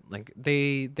all of it. Like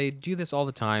they do this all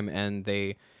the time, and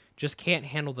they just can't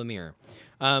handle the mirror.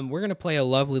 We're gonna play a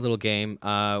lovely little game.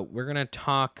 We're gonna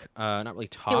talk. Not really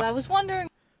talk. I was wondering.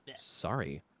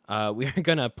 Sorry. We're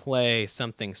gonna play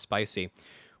something spicy.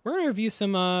 We're gonna review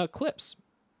some clips.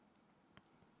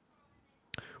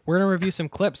 We're gonna review some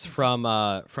clips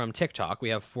from TikTok. We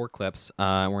have 4 clips.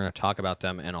 We're gonna talk about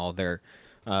them and all their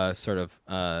sort of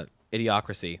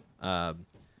idiocracy.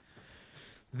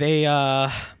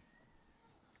 They're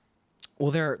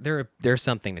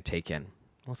something to take in.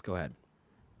 Let's go ahead.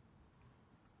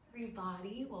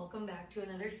 Everybody, welcome back to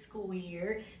another school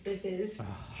year. This is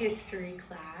history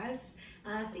class.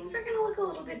 Things are going to look a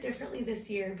little bit differently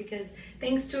this year because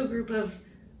thanks to a group of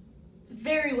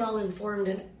very well-informed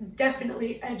and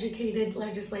definitely educated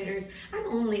legislators, I'm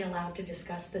only allowed to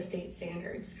discuss the state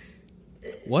standards.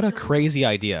 What a crazy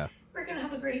idea. We're going to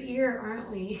have a great year, aren't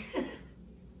we?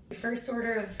 First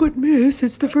order of... But miss,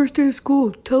 it's the first day of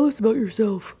school. Tell us about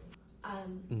yourself.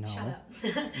 No. Shut up.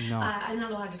 No. I'm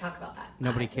not allowed to talk about that.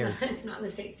 Nobody cares. It's not in the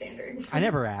state standard. I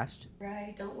never asked.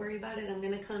 Right, don't worry about it. I'm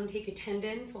going to come take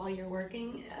attendance while you're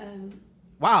working.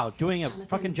 Wow, doing a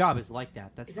fucking job is like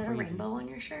that. That's Is that crazy. a rainbow on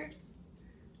your shirt?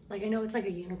 Like, I know it's like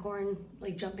a unicorn,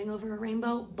 like jumping over a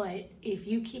rainbow, but if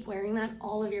you keep wearing that,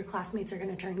 all of your classmates are going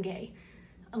to turn gay.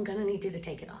 I'm going to need you to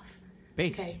take it off.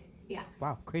 Base. Okay? Yeah.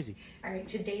 Wow, crazy. All right,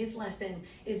 today's lesson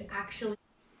is actually...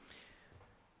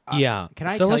 Yeah. Can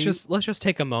I so tell let's just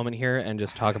take a moment here and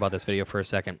just talk about this video for a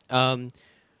second.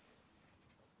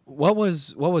 What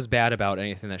was bad about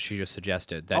anything that she just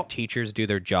suggested? That teachers do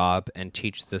their job and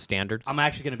teach the standards? I'm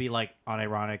actually going to be like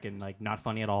unironic and like not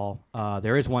funny at all.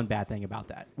 There is one bad thing about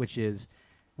that, which is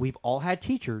we've all had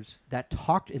teachers that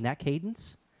talked in that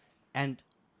cadence, and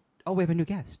we have a new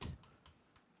guest,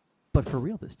 but for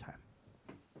real this time.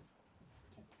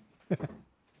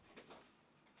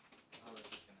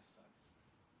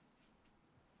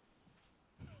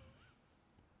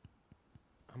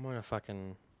 I'm gonna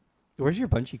fucking. Where's your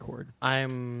bungee cord?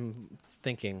 I'm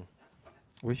thinking.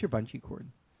 Where's your bungee cord?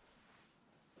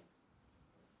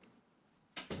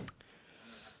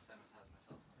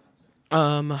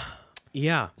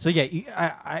 Yeah. So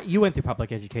yeah, you went through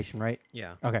public education, right?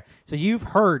 Yeah. Okay. So you've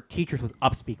heard teachers with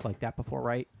upspeak like that before,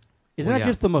 right? Isn't Well, that yeah.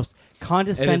 just the most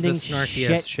condescending It is the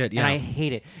snarkiest shit, yeah. And I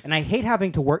hate it. And I hate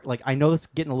having to work. Like, I know this is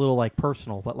getting a little like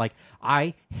personal, but like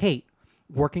I hate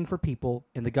working for people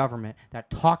in the government that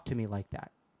talk to me like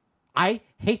that. I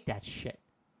hate that shit.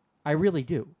 I really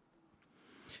do.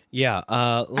 Yeah.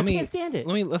 I can't stand it.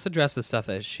 Let's address the stuff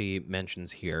that she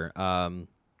mentions here.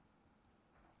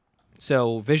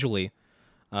 So visually,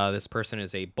 this person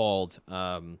is a bald.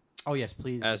 Oh yes,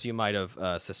 please. As you might have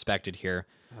suspected here,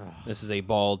 this is a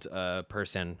bald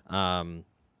person,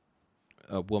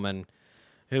 a woman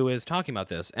who is talking about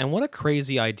this, and what a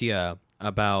crazy idea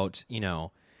about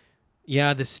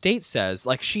Yeah, the state says,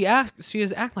 like, she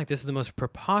is acting like this is the most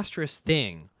preposterous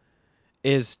thing,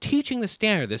 is teaching the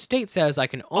standard. The state says I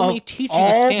can only teach you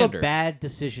the standard. All the bad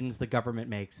decisions the government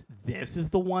makes, this is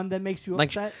the one that makes you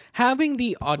upset? Like, having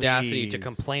the audacity to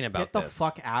complain about Get the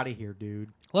fuck out of here,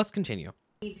 dude. Let's continue.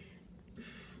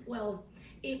 Well,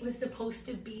 it was supposed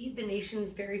to be the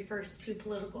nation's very first two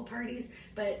political parties,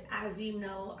 but as you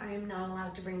know, I am not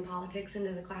allowed to bring politics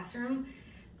into the classroom.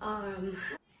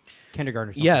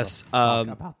 Kindergartners. Yes,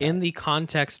 in the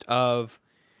context of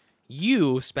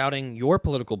you spouting your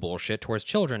political bullshit towards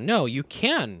children. No, you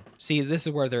can. See, this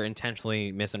is where they're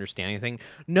intentionally misunderstanding thing.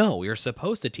 No, you're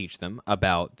supposed to teach them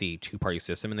about the two-party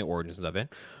system and the origins of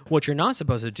it. What you're not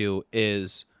supposed to do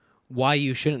is why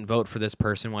you shouldn't vote for this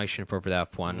person, why you shouldn't vote for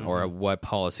that one, or what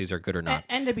policies are good or not.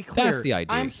 And to be clear, that's the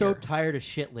idea. I'm so tired of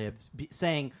shit libs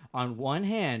saying, on one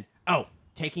hand,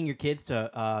 taking your kids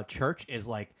to church is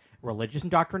like religious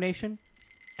indoctrination,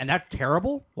 and that's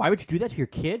terrible. Why would you do that to your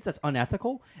kids? That's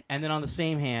unethical. And then on the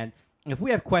same hand, if we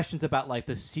have questions about like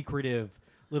the secretive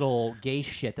little gay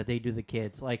shit that they do to the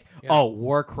kids, like,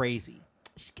 we're crazy.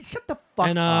 Shut the fuck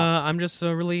up. I'm just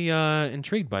really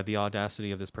intrigued by the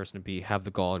audacity of this person to have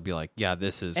the gall to be like, yeah,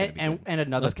 this is gonna be good. And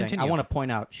another Let's thing, continue. I want to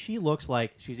point out, she looks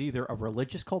like she's either a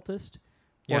religious cultist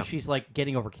or she's like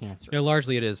getting over cancer. No,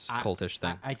 largely it is cultish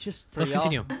thing. I just Let's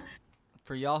continue.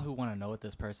 For y'all who want to know what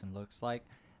this person looks like,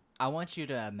 I want you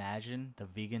to imagine the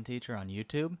vegan teacher on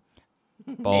YouTube.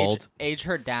 Bald. Age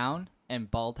her down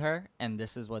and bald her, and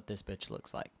this is what this bitch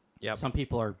looks like. Yep. Some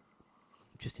people are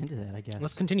just into that, I guess.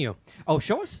 Let's continue. Oh,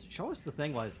 show us the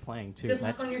thing while it's playing too. Good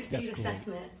luck on your state cool.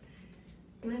 assessment.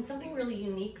 And then something really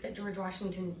unique that George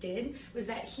Washington did was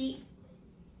that he...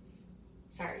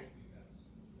 Sorry.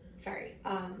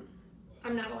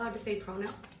 I'm not allowed to say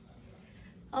pronoun.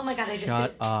 Oh my god, I just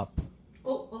Shut up.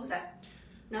 Oh, what was that?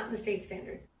 Not in the state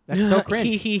standard. That's so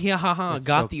cringe.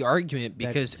 Got the argument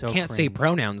because can't say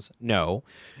pronouns. No,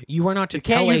 you are not to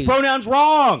can't use pronouns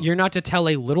wrong. You're not to tell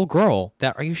a little girl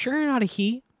that. Are you sure you're not a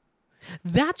he?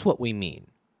 That's what we mean.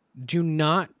 Do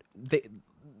not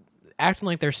acting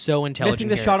like they're so intelligent. Missing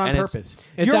the here, shot on and purpose.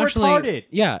 It's You're actually retarded.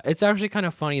 Yeah, it's actually kind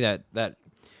of funny that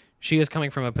she is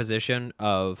coming from a position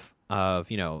of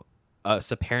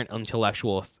apparent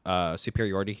intellectual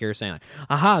superiority here, saying, like,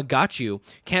 aha, got you.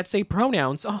 Can't say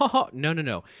pronouns. Oh,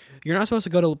 no. You're not supposed to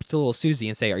go to little Susie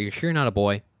and say, are you sure you're not a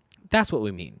boy? That's what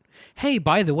we mean. Hey,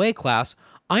 by the way, class,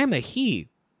 I am a he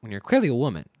when you're clearly a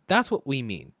woman. That's what we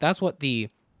mean. That's what the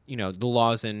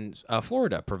laws in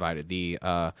Florida provided, the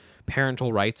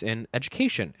Parental Rights in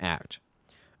Education Act.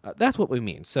 That's what we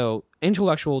mean. So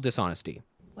intellectual dishonesty.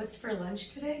 What's for lunch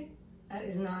today? That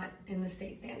is not in the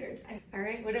state standards. All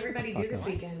right, what everybody do this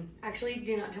weekend? Actually,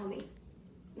 do not tell me.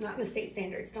 Not in the state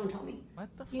standards. Don't tell me. What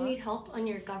the fuck? You need help on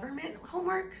your government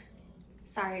homework?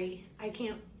 Sorry, I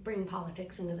can't bring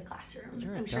politics into the classroom.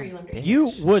 I'm sure you understand.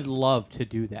 You would love to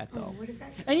do that, though. Oh, what is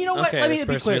that? And you know what? Okay, Let me this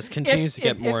be person clear. just continues to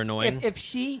get more annoying. If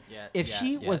she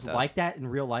was like that in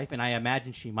real life, and I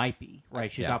imagine she might be,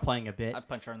 right? She's not playing a bit. I'd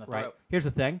punch her in the right? throat. Here's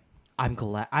the thing. I'm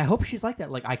glad. I hope she's like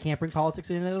that. Like, I can't bring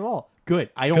politics in it at all. Good.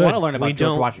 I don't want to learn about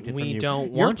George Washington from you.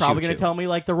 You're probably going to tell me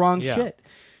like the wrong shit.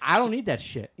 I don't need that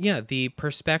shit. Yeah, the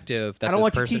perspective that I don't this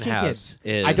want you person teaching has kids.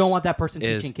 is I don't want that person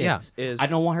teaching kids. I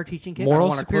don't want her teaching kids. Moral I don't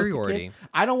want her close to superiority. kids.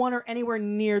 I don't want her anywhere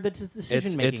near the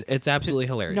decision making. It's absolutely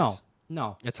hilarious.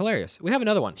 No. It's hilarious. We have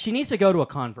another one. She needs to go to a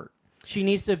convert. She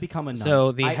needs to become a nun.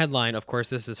 So the headline, of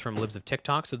course, this is from Libs of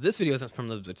TikTok. So this video isn't from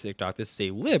Libs of TikTok. This is a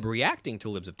lib reacting to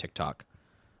Libs of TikTok.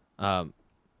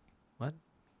 What?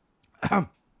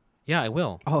 Yeah, I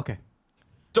will. Oh, okay.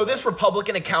 So this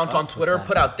Republican account on Twitter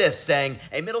put out this saying,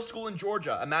 a middle school in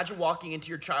Georgia, imagine walking into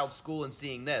your child's school and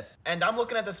seeing this. And I'm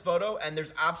looking at this photo and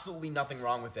there's absolutely nothing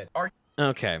wrong with it.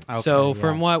 Okay, so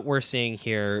from what we're seeing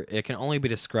here, it can only be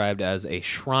described as a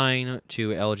shrine to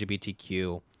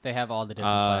LGBTQ. They have all the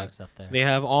different flags up there. They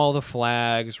have all the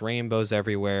flags, rainbows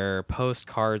everywhere,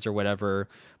 postcards or whatever.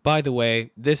 By the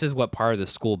way, this is what part of the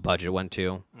school budget went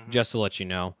to, just to let you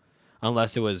know.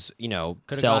 Unless it was,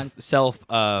 self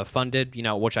funded,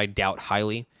 which I doubt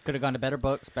highly. Could have gone to better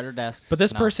books, better desks. But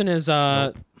this person is,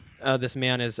 this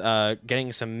man is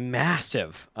getting some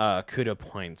massive kudo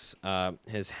points.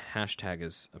 His hashtag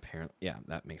is apparently, yeah,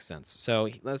 that makes sense. So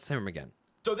let's hear him again.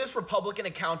 So this Republican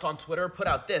account on Twitter put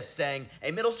out this saying, a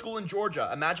middle school in Georgia,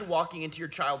 imagine walking into your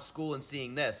child's school and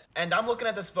seeing this. And I'm looking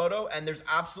at this photo and there's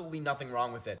absolutely nothing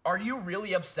wrong with it. Are you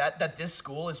really upset that this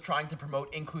school is trying to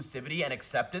promote inclusivity and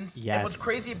acceptance? Yes. And what's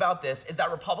crazy about this is that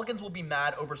Republicans will be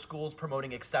mad over schools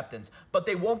promoting acceptance, but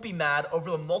they won't be mad over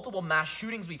the multiple mass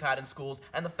shootings we've had in schools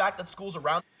and the fact that schools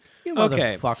around...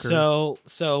 Okay, so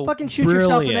fucking shoot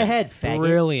yourself in the head, faggot.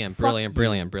 Brilliant.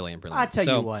 I tell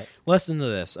you what. Listen to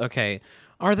this, okay?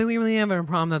 Are they really having a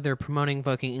problem that they're promoting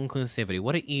fucking inclusivity?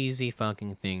 What an easy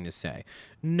fucking thing to say.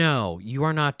 No, you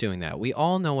are not doing that. We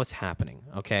all know what's happening,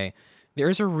 okay?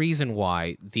 There's a reason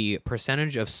why the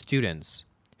percentage of students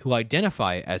who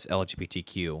identify as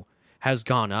LGBTQ has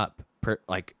gone up.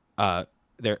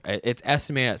 It's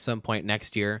estimated at some point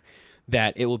next year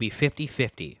that it will be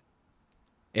 50-50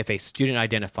 if a student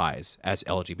identifies as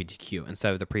LGBTQ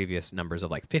instead of the previous numbers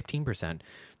of like 15%,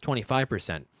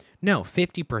 25%. No,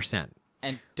 50%.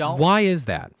 And don't. Why is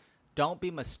that? Don't be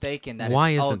mistaken that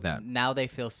Why isn't that? Now they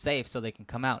feel safe so they can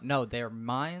come out. No, their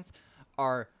minds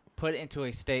are put into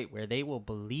a state where they will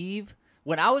believe.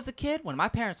 When I was a kid, when my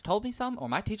parents told me something or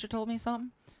my teacher told me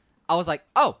something, I was like,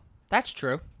 "Oh, that's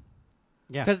true."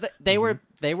 Yeah, because they were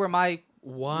my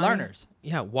learners.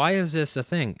 Yeah, why is this a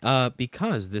thing?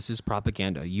 Because this is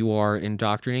propaganda. You are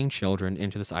indoctrinating children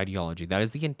into this ideology. That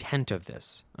is the intent of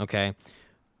this. Okay.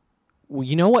 Well,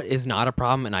 you know what is not a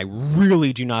problem, and I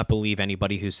really do not believe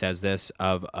anybody who says this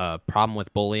of a problem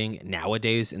with bullying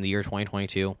nowadays in the year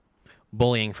 2022,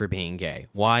 bullying for being gay.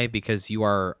 Why? Because you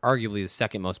are arguably the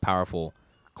second most powerful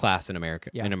class in America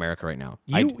right now.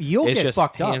 You'll it's get just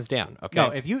fucked up. hands down. Okay. No,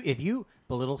 if you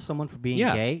belittle someone for being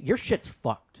gay, your shit's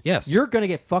fucked. Yes. You're gonna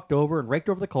get fucked over and raked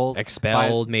over the coals.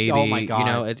 Expelled, maybe. Oh my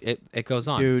God. It goes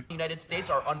on. Dude. The United States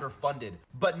are underfunded.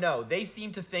 But no, they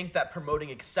seem to think that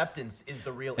promoting acceptance is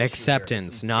the real issue.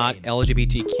 Acceptance, not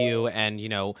LGBTQ.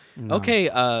 And,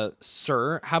 okay,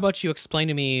 sir, how about you explain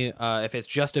to me if it's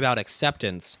just about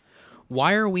acceptance,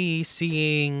 why are we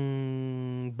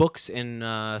seeing books in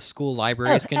school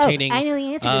libraries containing... I know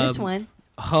the answer to this one.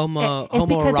 It's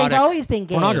because they've always been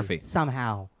gay pornography.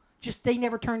 Somehow. Just they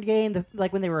never turned gay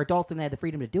when they were adults and they had the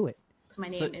freedom to do it. My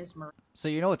name is Marie. So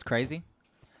you know what's crazy?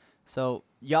 So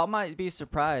y'all might be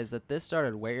surprised that this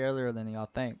started way earlier than y'all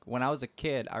think. When I was a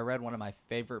kid, I read one of my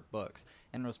favorite books,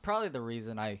 and it was probably the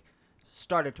reason I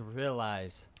started to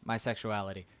realize my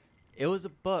sexuality. It was a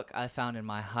book I found in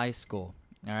my high school.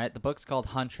 All right, the book's called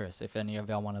Huntress. If any of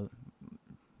y'all want to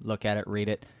look at it, read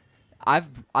it. I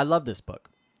love this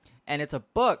book, and it's a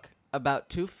book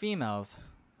about two females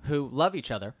who love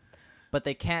each other, but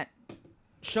they can't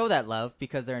show that love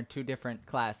because they're in two different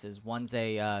classes. One's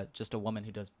just a woman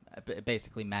who does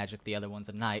basically magic. The other one's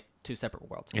a knight. Two separate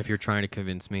worlds. If you're trying to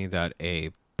convince me that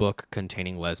a book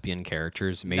containing lesbian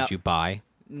characters made you bi...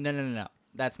 No.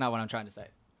 That's not what I'm trying to say.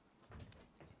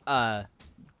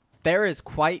 There is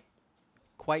quite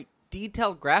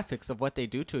detailed graphics of what they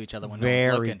do to each other when no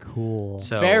one's looking. Very cool.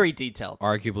 So, very detailed.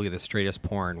 Arguably the straightest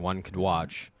porn one could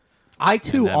watch. I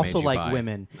too also like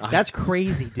women. That's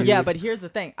crazy, dude. Yeah, but here's the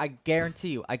thing. I guarantee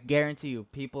you,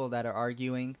 people that are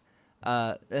arguing,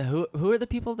 who are the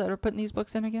people that are putting these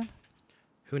books in again?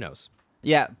 Who knows?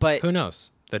 Yeah, but who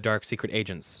knows? The dark secret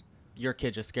agents. Your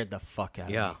kid just scared the fuck out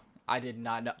of me. I did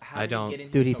not know. How I did don't. He get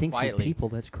in Dude, here he so thinks quietly? he's people.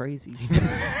 That's crazy.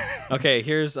 Okay,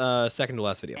 here's second to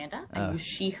last video. Amanda. I use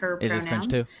she, her is this pronouns,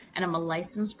 cringe too? and I'm a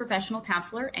licensed professional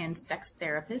counselor and sex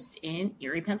therapist in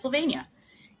Erie, Pennsylvania.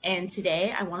 And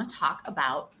today I want to talk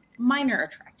about minor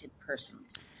attracted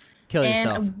persons. Kill and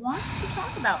yourself. I want to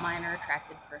talk about minor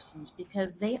attracted persons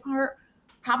because they are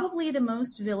probably the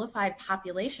most vilified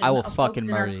population I will of fucking folks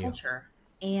in our murder you. culture.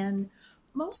 And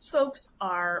most folks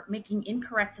are making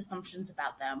incorrect assumptions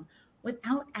about them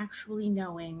without actually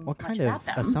knowing What much kind about of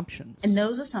them. assumptions? And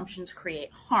those assumptions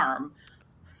create harm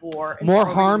for an More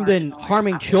already harm than marginalized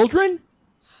harming population. children?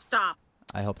 Stop.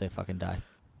 I hope they fucking die.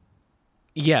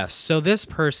 Yes. So this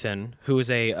person, who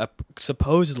is a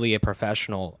supposedly a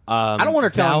professional, I don't want her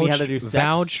telling me how to do sex.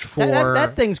 vouched for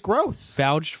That thing's gross.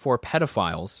 Vouched for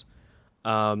pedophiles,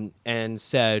 and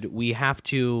said we have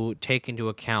to take into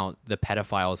account the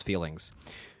pedophiles' feelings.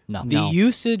 No. The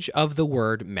usage of the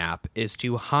word MAP is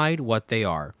to hide what they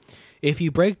are. If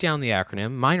you break down the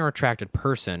acronym, minor attracted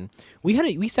person, we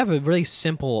used to have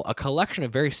a collection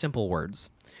of very simple words,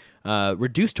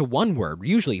 reduced to one word,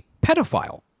 usually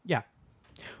pedophile. Yeah.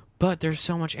 But there's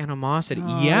so much animosity.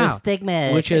 Oh, yeah. there's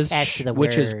stigma which is attached to the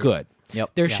which is word. good.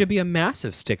 Yep. There Yeah. should be a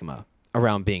massive stigma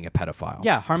around being a pedophile.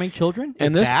 Yeah, harming children.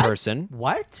 And is this bad? person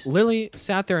What? literally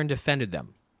sat there and defended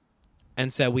them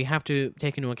and said we have to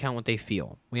take into account what they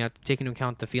feel. We have to take into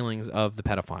account the feelings of the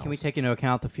pedophiles. Can we take into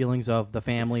account the feelings of the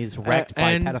families wrecked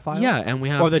by and- pedophiles? yeah, and we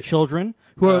have or the to- children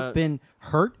who have been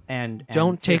hurt and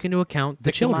don't take just into account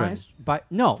the children. victimized By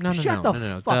no, shut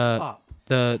the fuck up.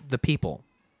 The people.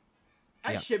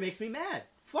 That Yeah. shit makes me mad.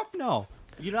 Fuck no.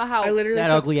 You know how I literally that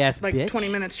took ugly ass like bitch. 20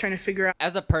 minutes trying to figure out.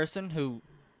 as a person who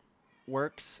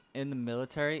works in the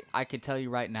military, I can tell you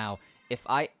right now, if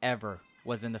I ever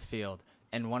was in the field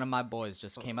and one of my boys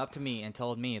just came up to me and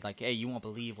told me like, "Hey, you won't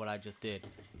believe what I just did,"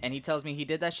 and he tells me he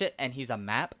did that shit and he's a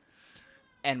MAP,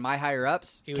 and my higher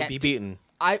ups, He would be beaten.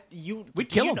 We'd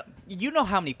kill him. You know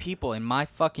how many people in my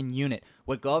fucking unit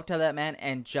would go up to that man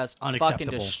and just fucking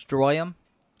Unacceptable. destroy him?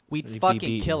 We'd He'd be fucking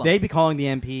beaten. kill him. They'd be calling the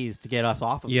MPs to get us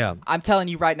off of Yeah. I'm telling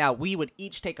you right now, we would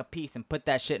each take a piece and put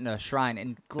that shit in a shrine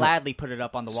and gladly put it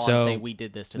up on the wall and say we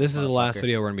did this to this is the last motherfucker.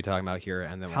 video we're going to be talking about here,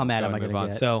 and then How we'll mad go am I and move gonna on.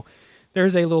 get? So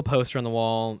there's a little poster on the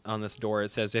wall on this door.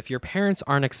 It says, if your parents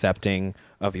aren't accepting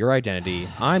of your identity,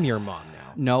 I'm your mom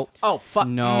now. No. Oh, fuck.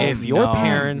 No. If your no,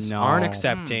 parents no. aren't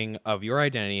accepting of your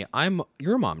identity, I'm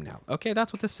your mom now. Okay,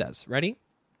 that's what this says. Ready?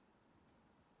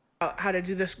 How to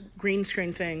do this green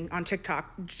screen thing on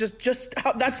TikTok. Just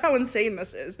how, that's how insane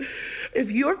this is.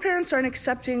 If your parents aren't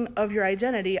accepting of your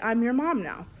identity, I'm your mom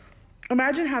now.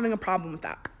 Imagine having a problem with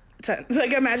that.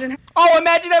 Like imagine. Oh,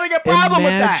 imagine having a problem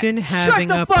with that. Imagine having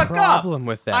Shut the a fuck problem up.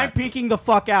 with that. I'm peeking the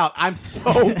fuck out. I'm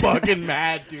so fucking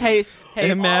mad, dude. Hey,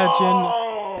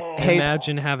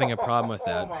 Imagine having a problem with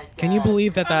that. Can you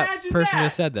believe that Imagine person that.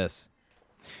 has said this?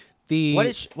 what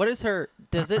is her?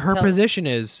 Does it? Her tell- position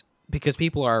is, because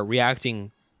people are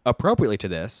reacting appropriately to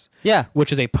this. Yeah.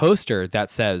 Which is a poster that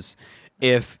says,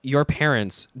 if your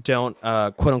parents don't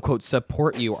quote unquote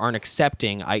support you, aren't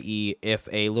accepting, i.e., if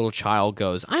a little child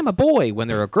goes, I'm a boy when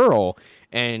they're a girl,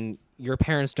 and your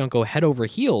parents don't go head over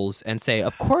heels and say,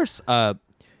 of course,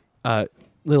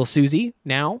 little Susie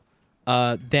now,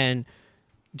 then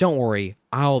don't worry,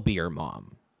 I'll be your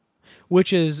mom.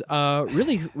 Which is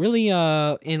really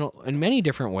in many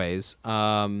different ways.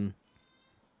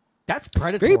 That's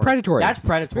predatory. Very predatory. That's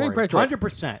predatory. Very predatory.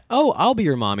 100%. Oh, I'll be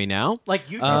your mommy now. Like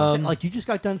you just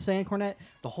got done saying, Cornette,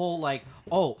 the whole like,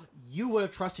 oh, you would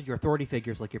have trusted your authority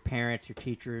figures like your parents, your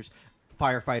teachers,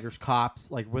 firefighters,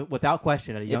 cops, like without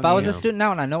question. At a young If I was age. a student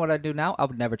now and I know what I do now, I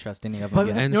would never trust any of them But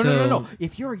again. And no. so-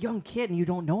 If you're a young kid and you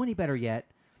don't know any better yet,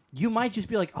 you might just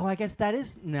be like, "Oh, I guess that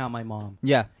is now my mom."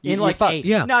 Yeah. in You like fuck-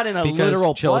 Yeah, not in a because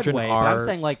literal children blood way. But I'm are-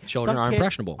 saying like children some are kid-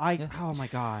 impressionable. Oh my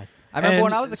god. I remember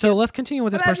when And I was a so kid. let's continue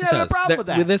what this Imagine person having a says. problem with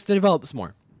that. This develops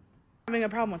more. Having a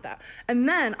problem with that. And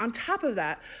then on top of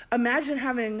that, imagine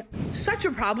having such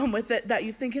a problem with it that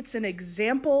you think it's an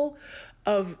example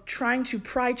of trying to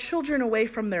pry children away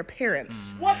from their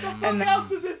parents. What the fuck else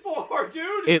is it for,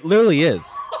 dude? It literally is.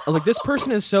 Like, this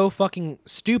person is so fucking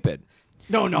stupid.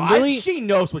 No, Really- she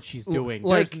knows what she's doing.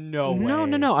 Like, There's no way.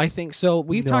 No. I think so.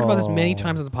 We've talked about this many No.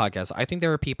 times on the podcast. I think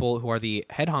there are people who are the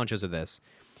head honchos of this,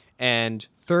 and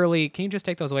thoroughly. Can you just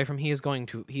take those away from? He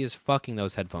is fucking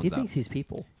those headphones He up. thinks he's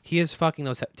people. He is fucking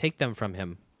those. Take them from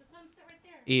him.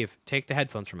 Eve, take the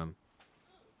headphones from him.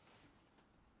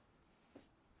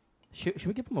 Should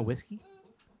we give him a whiskey?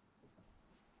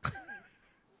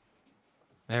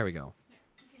 There we go.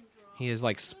 He is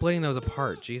like splitting those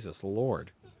apart. Jesus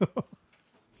Lord.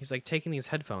 He's like taking these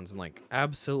headphones and like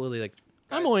absolutely like,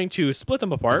 I'm going to split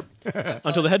them apart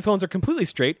until the headphones are completely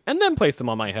straight and then place them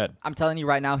on my head. I'm telling you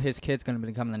right now, his kid's going to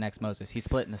become the next Moses. He's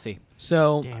splitting the sea.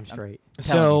 So Damn straight.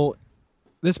 So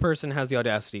this person has the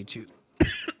audacity to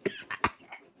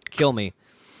kill me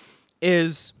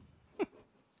is,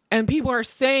 and people are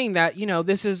saying that,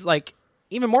 this is like,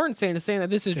 even more insane is saying that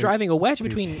this is driving a wedge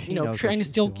between, trying to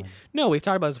steal. No, we've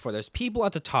talked about this before. There's people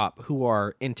at the top who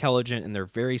are intelligent and they're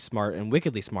very smart and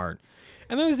wickedly smart.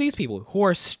 And then there's these people who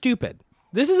are stupid.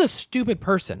 This is a stupid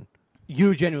person.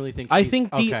 You genuinely think? I think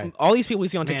all these people we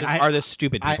see on TikTok are the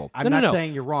stupid people. I'm not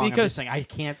saying you're wrong. Because I'm just saying I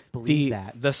can't believe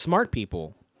that. The smart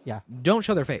people Yeah. don't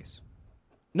show their face.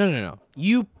 No.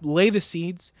 You lay the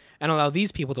seeds and allow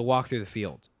these people to walk through the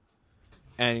field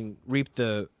and reap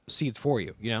the seeds for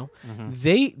you,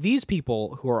 These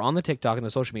people who are on the TikTok and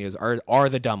the social medias are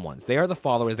the dumb ones. They are the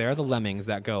followers. They are the lemmings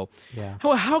that go,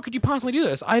 how could you possibly do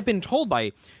this? I've been told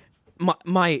by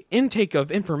my intake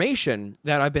of information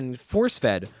that I've been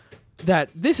force-fed that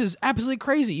this is absolutely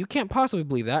crazy. You can't possibly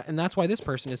believe that. And that's why this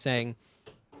person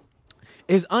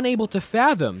is unable to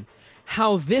fathom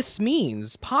how this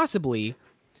means possibly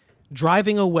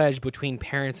driving a wedge between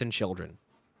parents and children.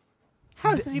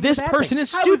 How is this even this a bad person thing?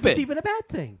 is How is stupid. this even a bad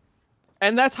thing?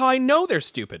 And that's how I know they're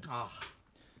stupid.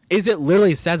 Is it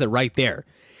literally says it right there.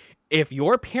 If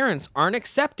your parents aren't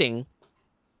accepting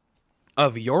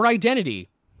of your identity,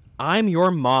 I'm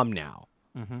your mom now.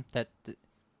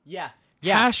 Yeah.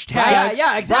 Hashtag.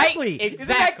 Yeah, exactly. Right? Isn't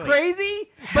that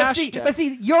crazy? But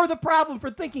see, you're the problem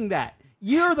for thinking that.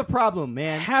 You're the problem,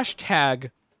 man. Hashtag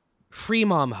free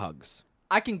mom hugs.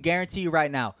 I can guarantee you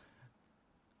right now,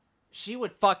 she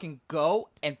would fucking go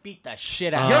and beat the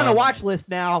shit out of You're him. on a watch list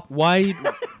now. Why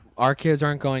our kids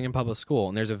aren't going in public school?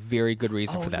 And there's a very good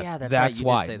reason for that. Yeah, that's right. You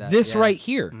why. did say that. This Yeah. right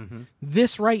here.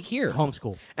 This right here.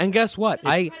 Homeschool. And guess what?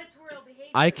 I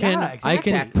can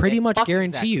exactly. pretty much Fucking guarantee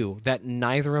exactly. you that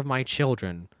neither of my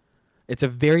children, it's a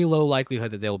very low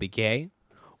likelihood that they'll be gay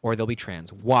or they'll be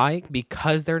trans. Why?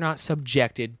 Because they're not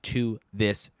subjected to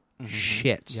this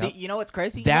shit. See, you know what's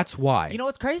crazy? That's why. You know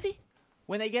what's crazy?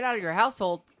 When they get out of your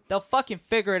household, they'll fucking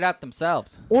figure it out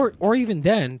themselves. Or even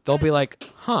then, they'll be like,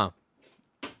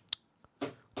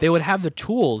 they would have the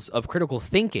tools of critical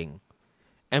thinking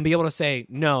and be able to say,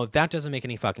 no, that doesn't make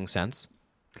any fucking sense.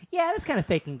 Yeah, that's kind of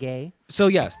fake and gay. So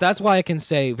yes, that's why I can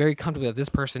say very comfortably that this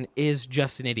person is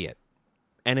just an idiot.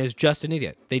 And is just an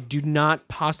idiot. They do not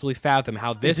possibly fathom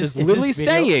how this is literally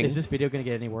saying... Is this video going to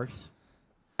get any worse?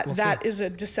 That is a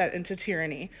descent into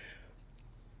tyranny.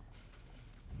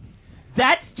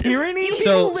 That's tyranny?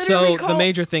 So the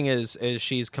major thing is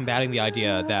she's combating the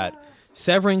idea that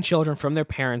severing children from their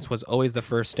parents was always the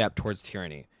first step towards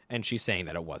tyranny. And she's saying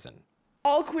that it wasn't.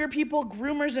 All queer people,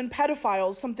 groomers, and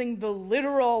pedophiles, something the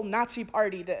literal Nazi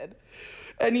party did.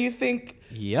 And you think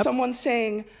someone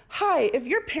saying, hi, if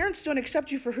your parents don't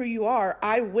accept you for who you are,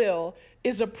 I will,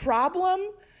 is a problem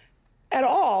at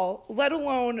all, let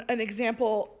alone an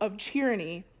example of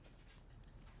tyranny.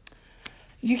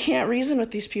 You can't reason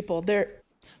with these people.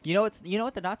 You know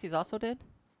what the Nazis also did?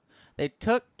 They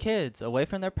took kids away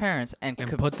from their parents and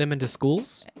put them into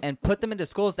schools? And put them into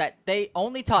schools that they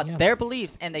only taught their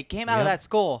beliefs, and they came out of that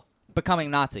school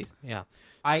becoming Nazis. Yeah.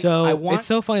 It's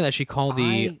so funny that she called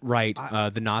the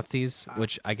Nazis,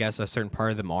 which I guess a certain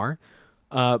part of them are,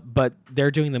 but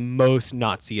they're doing the most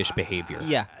Nazi-ish behavior.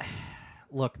 Yeah.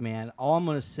 Look, man, all I'm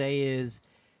going to say is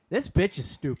this bitch is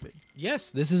stupid.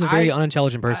 Yes, this is a very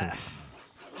unintelligent person.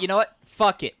 You know what?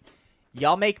 Fuck it.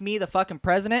 Y'all make me the fucking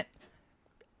president.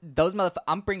 Those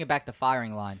I'm bringing back the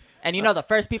firing line. And you know the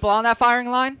first people on that firing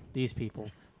line? These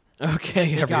people.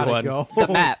 Okay, They everyone. gotta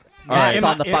The map. All right. It's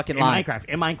on the fucking line.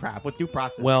 In Minecraft, with due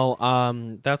process. Well,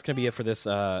 that's going to be it for this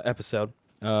episode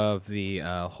of the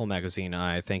whole magazine.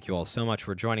 I thank you all so much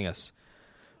for joining us.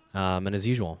 And as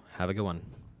usual, have a good one.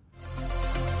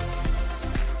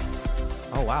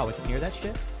 Oh, wow. We can hear that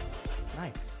shit?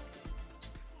 Nice.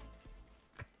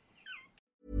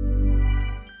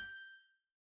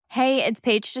 Hey, it's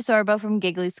Paige DeSorbo from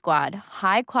Giggly Squad.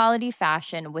 High quality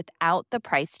fashion without the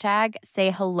price tag. Say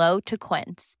hello to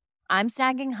Quince. I'm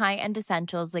snagging high-end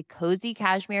essentials like cozy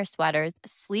cashmere sweaters,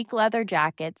 sleek leather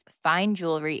jackets, fine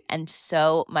jewelry, and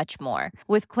so much more.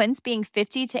 With Quince being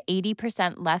 50 to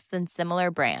 80% less than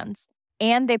similar brands.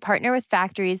 And they partner with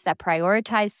factories that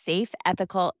prioritize safe,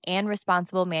 ethical, and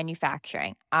responsible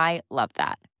manufacturing. I love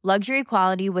that. Luxury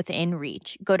quality within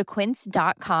reach. Go to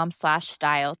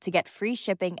quince.com/style to get free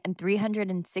shipping and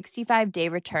 365-day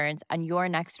returns on your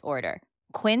next order.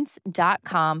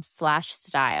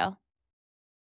 Quince.com/style.